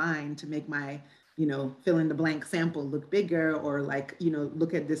add to mine to make my, you know, fill in the blank sample look bigger, or like, you know,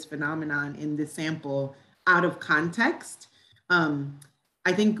 look at this phenomenon in this sample out of context.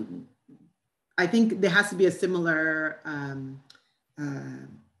 I think there has to be a similar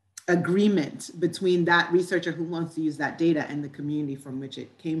agreement between that researcher who wants to use that data and the community from which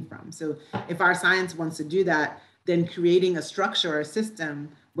it came from. So if our science wants to do that, then creating a structure or a system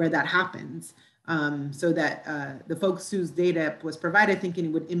where that happens, so that the folks whose data was provided thinking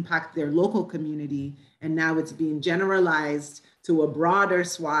it would impact their local community, and now it's being generalized to a broader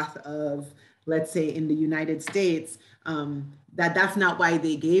swath of, let's say, in the United States, that's not why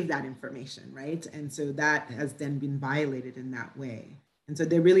they gave that information, right? And so that has then been violated in that way. And so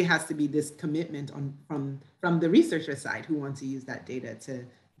there really has to be this commitment from the researcher side who wants to use that data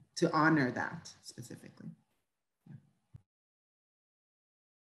to honor that specifically.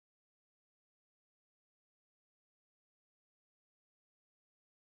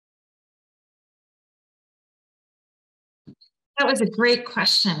 That was a great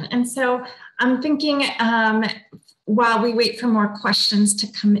question. And so I'm thinking, while we wait for more questions to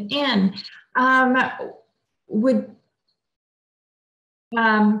come in, would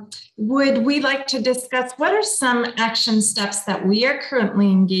we like to discuss what are some action steps that we are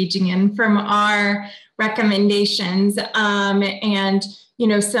currently engaging in from our recommendations, and, you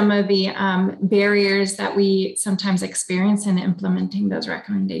know, some of the barriers that we sometimes experience in implementing those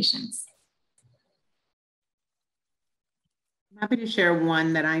recommendations? I'm happy to share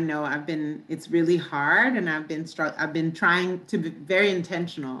one that I know it's really hard, and I've been trying to be very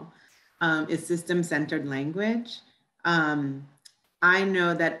intentional, is system-centered language. I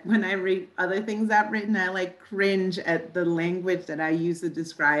know that when I read other things I've written, I like cringe at the language that I use to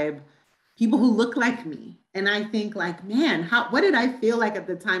describe people who look like me. And I think like, man, what did I feel like at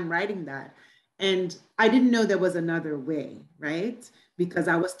the time writing that? And I didn't know there was another way, right? Because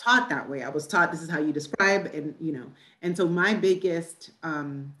I was taught that way. I was taught this is how you describe, and you know. And so my biggest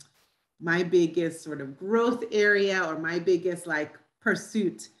sort of growth area, or my biggest like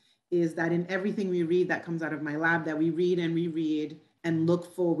pursuit, is that in everything we read that comes out of my lab, that we read and reread and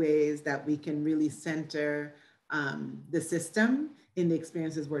look for ways that we can really center the system in the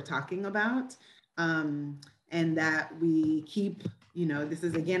experiences we're talking about, and that we keep, you know, this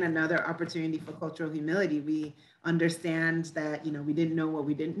is again another opportunity for cultural humility. We understand that, you know, we didn't know what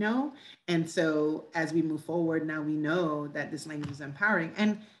we didn't know, and so as we move forward, now we know that this language is empowering,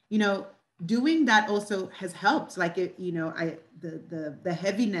 and you know, doing that also has helped. Like it, you know, the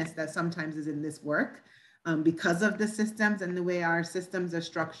heaviness that sometimes is in this work, because of the systems and the way our systems are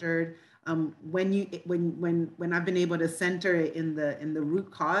structured. When I've been able to center it in the root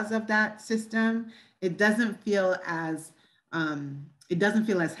cause of that system, it doesn't feel as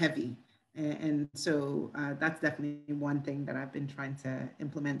heavy. And so that's definitely one thing that I've been trying to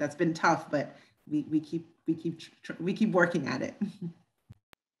implement. That's been tough, but we keep working at it.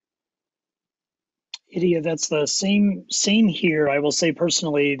 Idia, that's the same here. I will say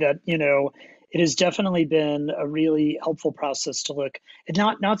personally that, you know, it has definitely been a really helpful process to look, and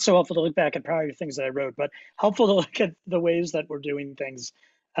not so helpful to look back at prior things that I wrote, but helpful to look at the ways that we're doing things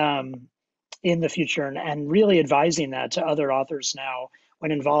in the future, and really advising that to other authors now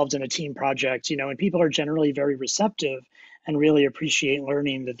when involved in a team project, and people are generally very receptive and really appreciate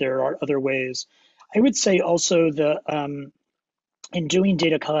learning that there are other ways. I would say also in doing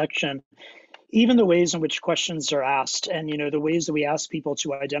data collection, even the ways in which questions are asked and the ways that we ask people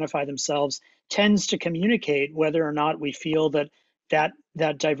to identify themselves tends to communicate whether or not we feel that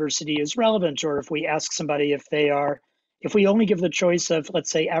diversity is relevant, or if we ask somebody if we only give the choice of,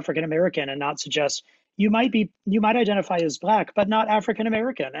 let's say, African American, and not suggest you might identify as Black but not African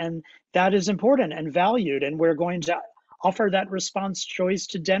American, and that is important and valued, and we're going to offer that response choice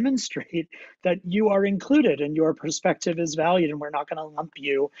to demonstrate that you are included and your perspective is valued, and we're not going to lump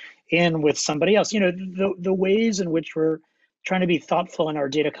you in with somebody else. The ways in which we're trying to be thoughtful in our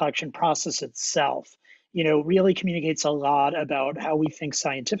data collection process itself, really communicates a lot about how we think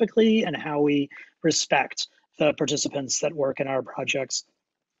scientifically and how we respect the participants that work in our projects.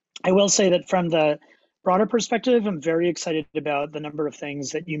 I will say that from the broader perspective, I'm very excited about the number of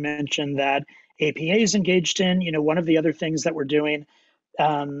things that you mentioned that APA is engaged in. One of the other things that we're doing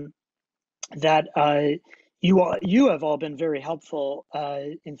that you have all been very helpful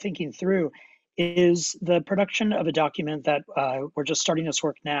in thinking through is the production of a document that we're just starting this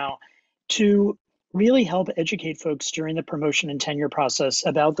work now to really help educate folks during the promotion and tenure process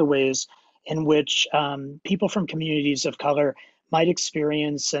about the ways in which people from communities of color might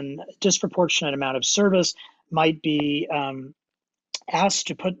experience a disproportionate amount of service, might be asked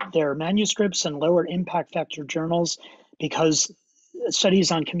to put their manuscripts in lower impact factor journals, because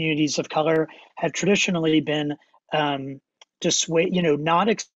studies on communities of color have traditionally been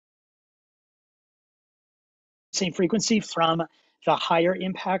not same frequency from the higher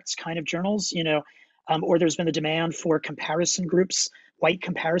impacts kind of journals, or there's been a demand for comparison groups, white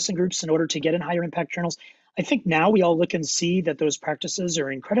comparison groups, in order to get in higher impact journals. I think now we all look and see that those practices are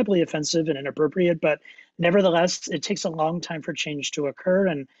incredibly offensive and inappropriate, but nevertheless, it takes a long time for change to occur.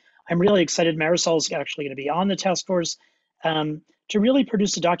 And I'm really excited. Marisol is actually going to be on the task force to really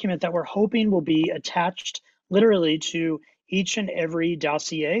produce a document that we're hoping will be attached literally to each and every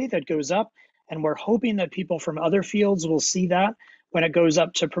dossier that goes up. And we're hoping that people from other fields will see that when it goes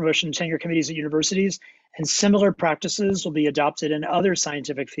up to promotion and tenure committees at universities, and similar practices will be adopted in other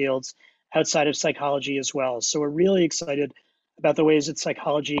scientific fields outside of psychology as well. So we're really excited about the ways that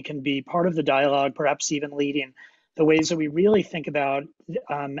psychology can be part of the dialogue, perhaps even leading the ways that we really think about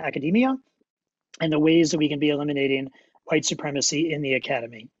academia and the ways that we can be eliminating white supremacy in the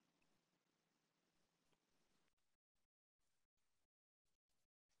academy.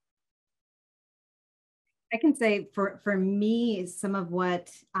 I can say for me, some of what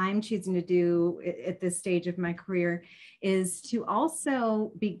I'm choosing to do at this stage of my career is to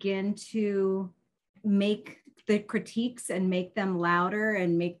also begin to make the critiques and make them louder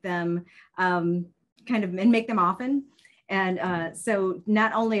and make them make them often. And so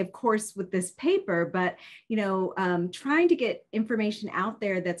not only, of course, with this paper, but, trying to get information out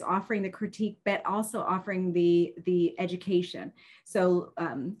there that's offering the critique, but also offering the education. So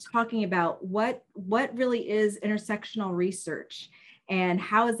talking about what really is intersectional research, and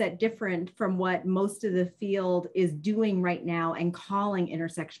how is that different from what most of the field is doing right now and calling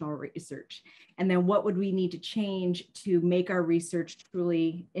intersectional research? And then what would we need to change to make our research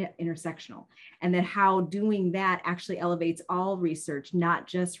truly intersectional? And then how doing that actually elevates all research, not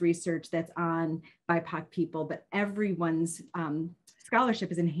just research that's on BIPOC people, but everyone's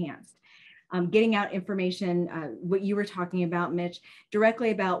scholarship is enhanced. Getting out information, what you were talking about, Mitch,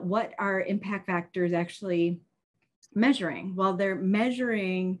 directly about what are impact factors actually measuring. Well, they're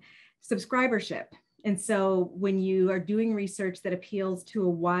measuring subscribership. And so when you are doing research that appeals to a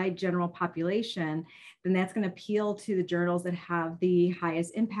wide general population, then that's going to appeal to the journals that have the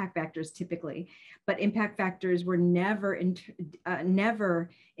highest impact factors typically. But impact factors were never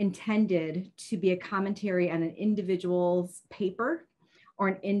intended to be a commentary on an individual's paper or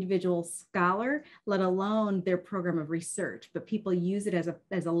an individual scholar, let alone their program of research. But people use it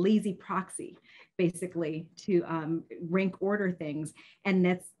as a lazy proxy, basically, to rank order things. And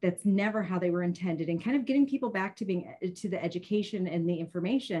that's never how they were intended. And kind of getting people back to the education and the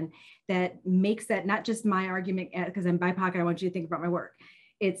information that makes that not just my argument, because I'm BIPOC, I want you to think about my work.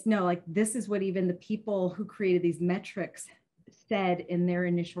 It's no, like, this is what even the people who created these metrics said in their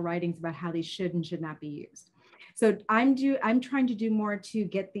initial writings about how these should and should not be used. So I'm trying to do more to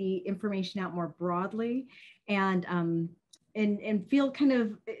get the information out more broadly, and feel kind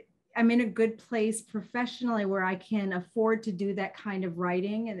of, I'm in a good place professionally where I can afford to do that kind of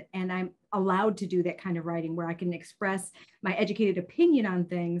writing, and I'm allowed to do that kind of writing where I can express my educated opinion on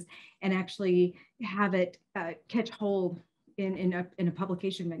things and actually have it catch hold in a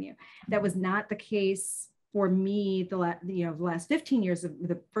publication venue. That was not the case for me the last 15 years of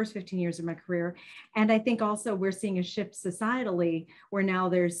the first 15 years of my career. And I think also we're seeing a shift societally where now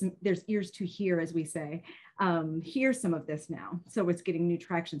there's ears to hear, as we say, hear some of this now. So it's getting new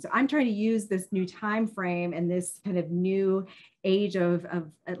traction. So I'm trying to use this new time frame and this kind of new age of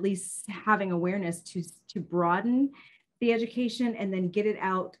at least having awareness to broaden the education and then get it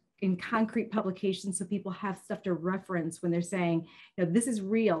out in concrete publications so people have stuff to reference when they're saying, this is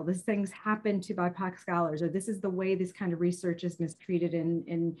real, this things happen to BIPOC scholars, or this is the way this kind of research is mistreated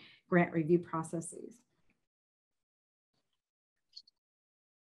in grant review processes.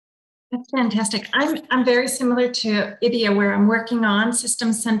 That's fantastic. I'm very similar to Idia, where I'm working on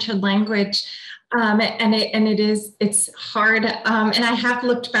system-centered language, it's hard. And I have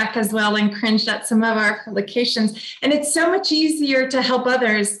looked back as well and cringed at some of our publications. And it's so much easier to help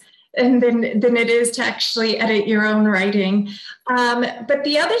others than it is to actually edit your own writing. But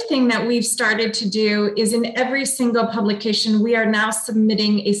the other thing that we've started to do is in every single publication, we are now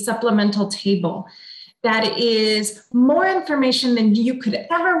submitting a supplemental table that is more information than you could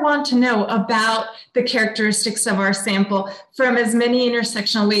ever want to know about the characteristics of our sample from as many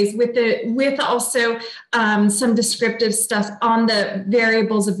intersectional ways, with also some descriptive stuff on the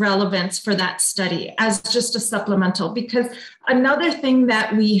variables of relevance for that study as just a supplemental. Because another thing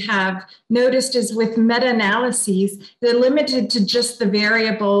that we have noticed is with meta-analyses, they're limited to just the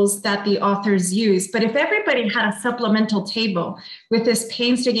variables that the authors use. But if everybody had a supplemental table with this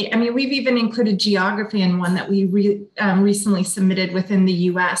painstaking, I mean, we've even included geography in one that we recently submitted within the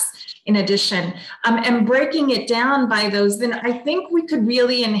US in addition, and breaking it down by those, then I think we could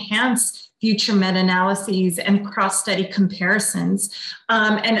really enhance future meta-analyses and cross-study comparisons,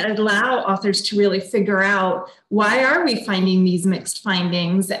 and allow authors to really figure out why are we finding these mixed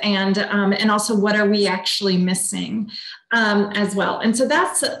findings, and also what are we actually missing as well. And so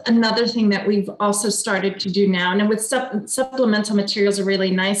that's another thing that we've also started to do now. And with supplemental materials are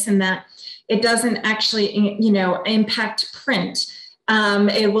really nice in that it doesn't actually, impact print.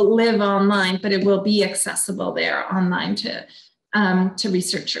 It will live online, but it will be accessible there online to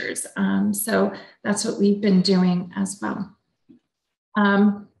researchers. So that's what we've been doing as well.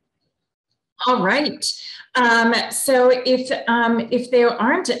 All right. So if there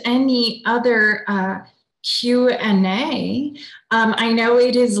aren't any other Q&A, I know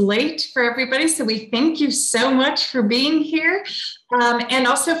it is late for everybody, so we thank you so much for being here, and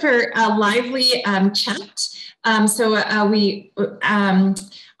also for a lively chat. Our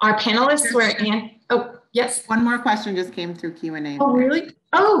panelists were, yes. One more question just came through Q&A. Oh, really?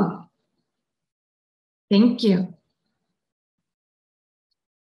 Oh, thank you.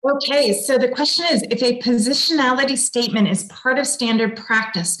 Okay, so the question is, if a positionality statement is part of standard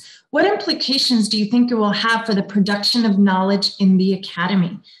practice, what implications do you think it will have for the production of knowledge in the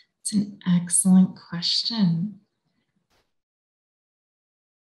academy? It's an excellent question.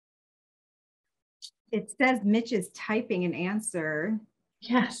 It says Mitch is typing an answer.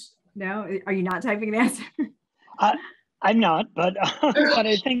 Yes. No, are you not typing an answer? I'm not, but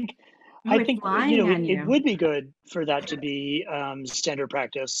I think it would be good for that to be standard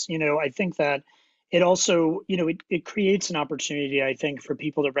practice. I think that it also, it creates an opportunity, I think, for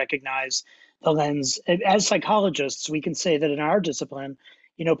people to recognize the lens. As psychologists, we can say that in our discipline,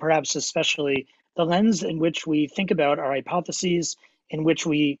 perhaps especially the lens in which we think about our hypotheses, in which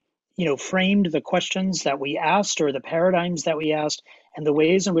we, framed the questions that we asked or the paradigms that we asked, and the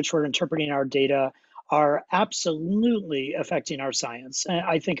ways in which we're interpreting our data are absolutely affecting our science. And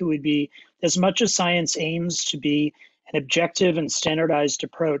I think it would be, as much as science aims to be an objective and standardized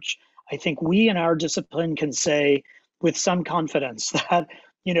approach, I think we in our discipline can say with some confidence that,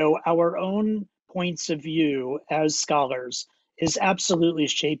 our own points of view as scholars is absolutely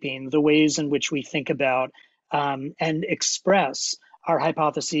shaping the ways in which we think about and express our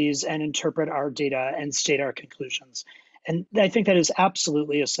hypotheses and interpret our data and state our conclusions. And I think that is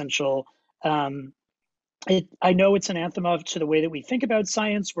absolutely essential. I know it's an anathema to the way that we think about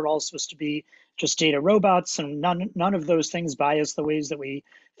science. We're all supposed to be just data robots, and none of those things bias the ways that we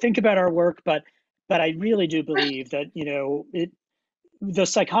think about our work. But I really do believe that the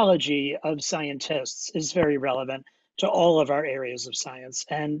psychology of scientists is very relevant to all of our areas of science,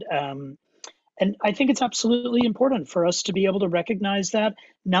 and I think it's absolutely important for us to be able to recognize that,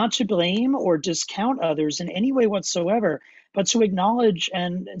 not to blame or discount others in any way whatsoever, but to acknowledge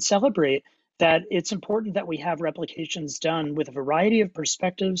and celebrate that it's important that we have replications done with a variety of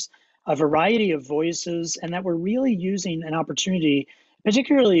perspectives, a variety of voices, and that we're really using an opportunity,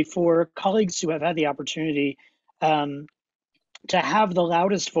 particularly for colleagues who have had the opportunity to have the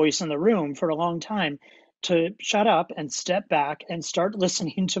loudest voice in the room for a long time, to shut up and step back and start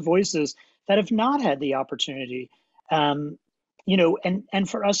listening to voices that have not had the opportunity, you know, and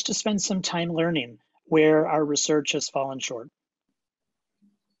for us to spend some time learning where our research has fallen short.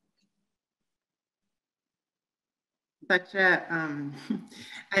 Such a,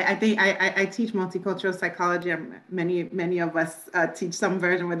 I think I teach multicultural psychology. Many of us teach some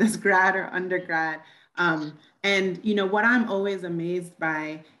version, whether it's grad or undergrad. And you know what I'm always amazed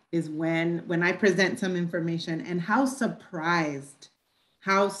by is when I present some information and how surprised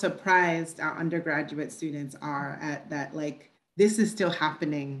our undergraduate students are at that, like, this is still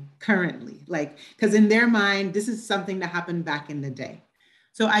happening currently, like, because in their mind, this is something that happened back in the day.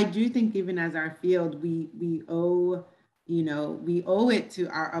 So I do think even as our field, we owe, you know, we owe it to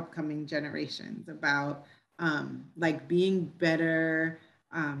our upcoming generations about like being better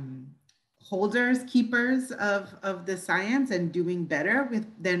holders, keepers of the science, and doing better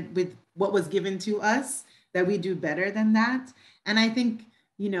with what was given to us, that we do better than that. And I think,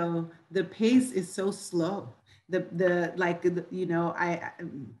 you know, the pace is so slow. You know,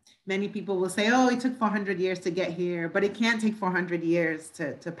 many people will say, oh, it took 400 years to get here, but it can't take 400 years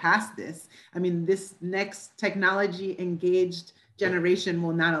to pass this. I mean, this next technology engaged generation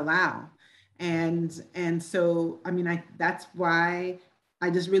will not allow. And so, I mean, that's why I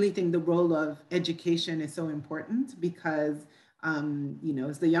just really think the role of education is so important, because you know,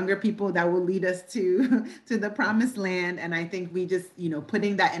 it's the younger people that will lead us to the promised land. And I think we just, you know,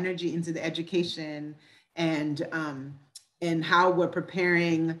 putting that energy into the education and how we're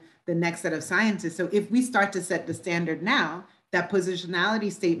preparing the next set of scientists. So if we start to set the standard now, that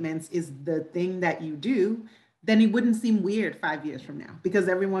positionality statements is the thing that you do, then it wouldn't seem weird 5 years from now, because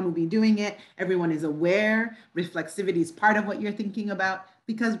everyone will be doing it. Everyone is aware. Reflexivity is part of what you're thinking about,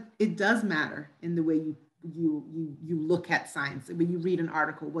 because it does matter in the way you look at science, when you read an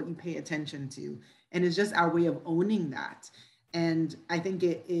article, what you pay attention to. And it's just our way of owning that. And I think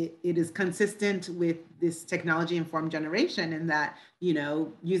it is consistent with this technology informed generation, in that, you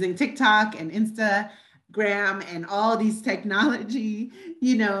know, using TikTok and Instagram and all these technology,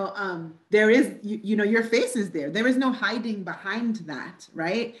 you know, there is, you know, your face is there. There is no hiding behind that,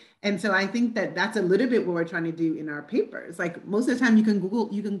 right? And so I think that that's a little bit what we're trying to do in our papers. Like, most of the time you can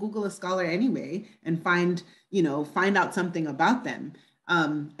Google a scholar anyway and find out something about them.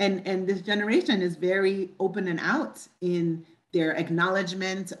 And this generation is very open and out in their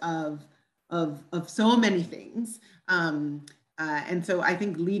acknowledgement of so many things. And so I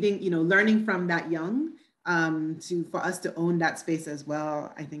think learning from that young, for us to own that space as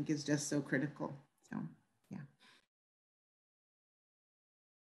well, I think is just so critical. So, yeah.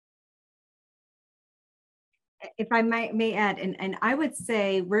 If I may add, and I would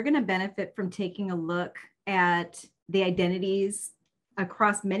say we're going to benefit from taking a look at the identities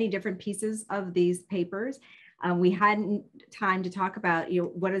across many different pieces of these papers. We hadn't time to talk about, you know,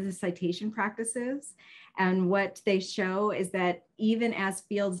 what are the citation practices, and what they show is that even as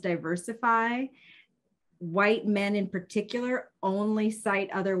fields diversify, white men in particular only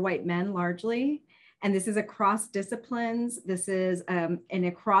cite other white men largely. And this is across disciplines. This is and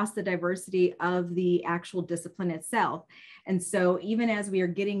across the diversity of the actual discipline itself. And so even as we are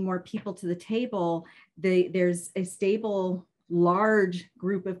getting more people to the table, there's a stable, large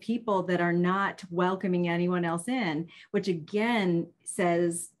group of people that are not welcoming anyone else in, which again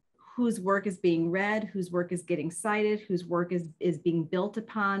says whose work is being read, whose work is getting cited, whose work is being built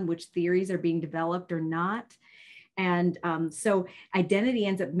upon, which theories are being developed or not. And so identity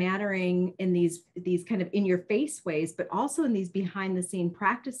ends up mattering in these kind of in your face ways, but also in these behind the scene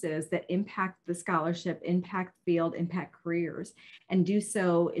practices that impact the scholarship, impact field, impact careers, and do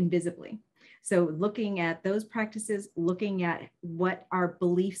so invisibly. So looking at those practices, looking at what our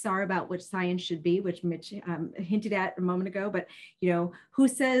beliefs are about which science should be, which Mitch hinted at a moment ago, but you know, who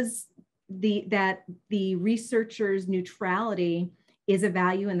says that the researcher's neutrality is a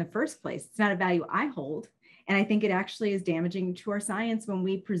value in the first place? It's not a value I hold. And I think it actually is damaging to our science when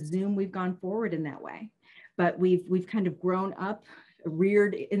we presume we've gone forward in that way. But we've kind of grown up,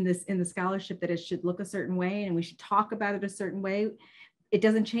 reared in the scholarship that it should look a certain way and we should talk about it a certain way. It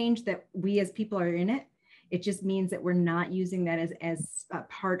doesn't change that we as people are in it. It just means that we're not using that as a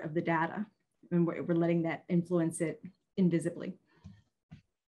part of the data, and we're letting that influence it invisibly.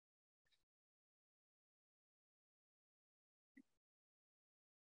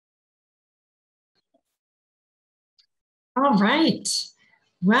 All right.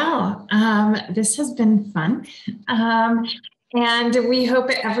 Well, this has been fun. And we hope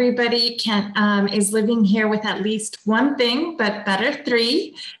everybody is living here with at least one thing, but better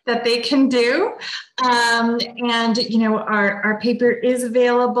three, that they can do. And our paper is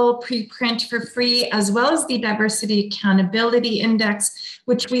available preprint for free, as well as the Diversity Accountability Index,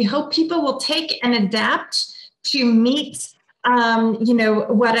 which we hope people will take and adapt to meet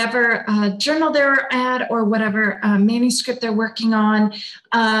whatever journal they're at or whatever manuscript they're working on,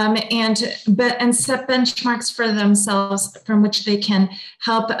 and set benchmarks for themselves from which they can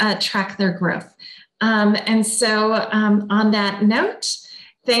help track their growth. And so on that note,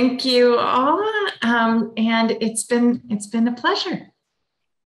 thank you all, and it's been a pleasure.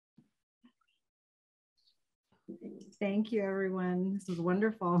 Thank you, everyone. This was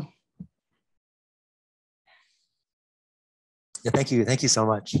wonderful. Yeah, thank you. Thank you so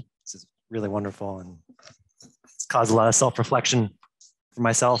much. This is really wonderful, and it's caused a lot of self-reflection for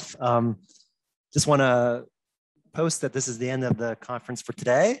myself. Just want to post that this is the end of the conference for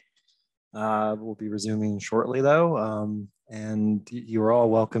today. We'll be resuming shortly, though, and you are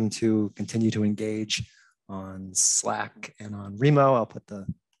all welcome to continue to engage on Slack and on Remo. I'll put the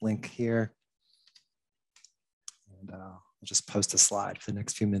link here, and I'll just post a slide for the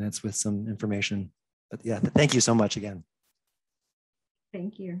next few minutes with some information. But yeah, thank you so much again.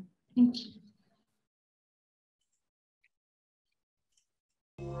 Thank you. Thank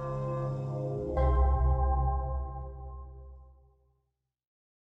you.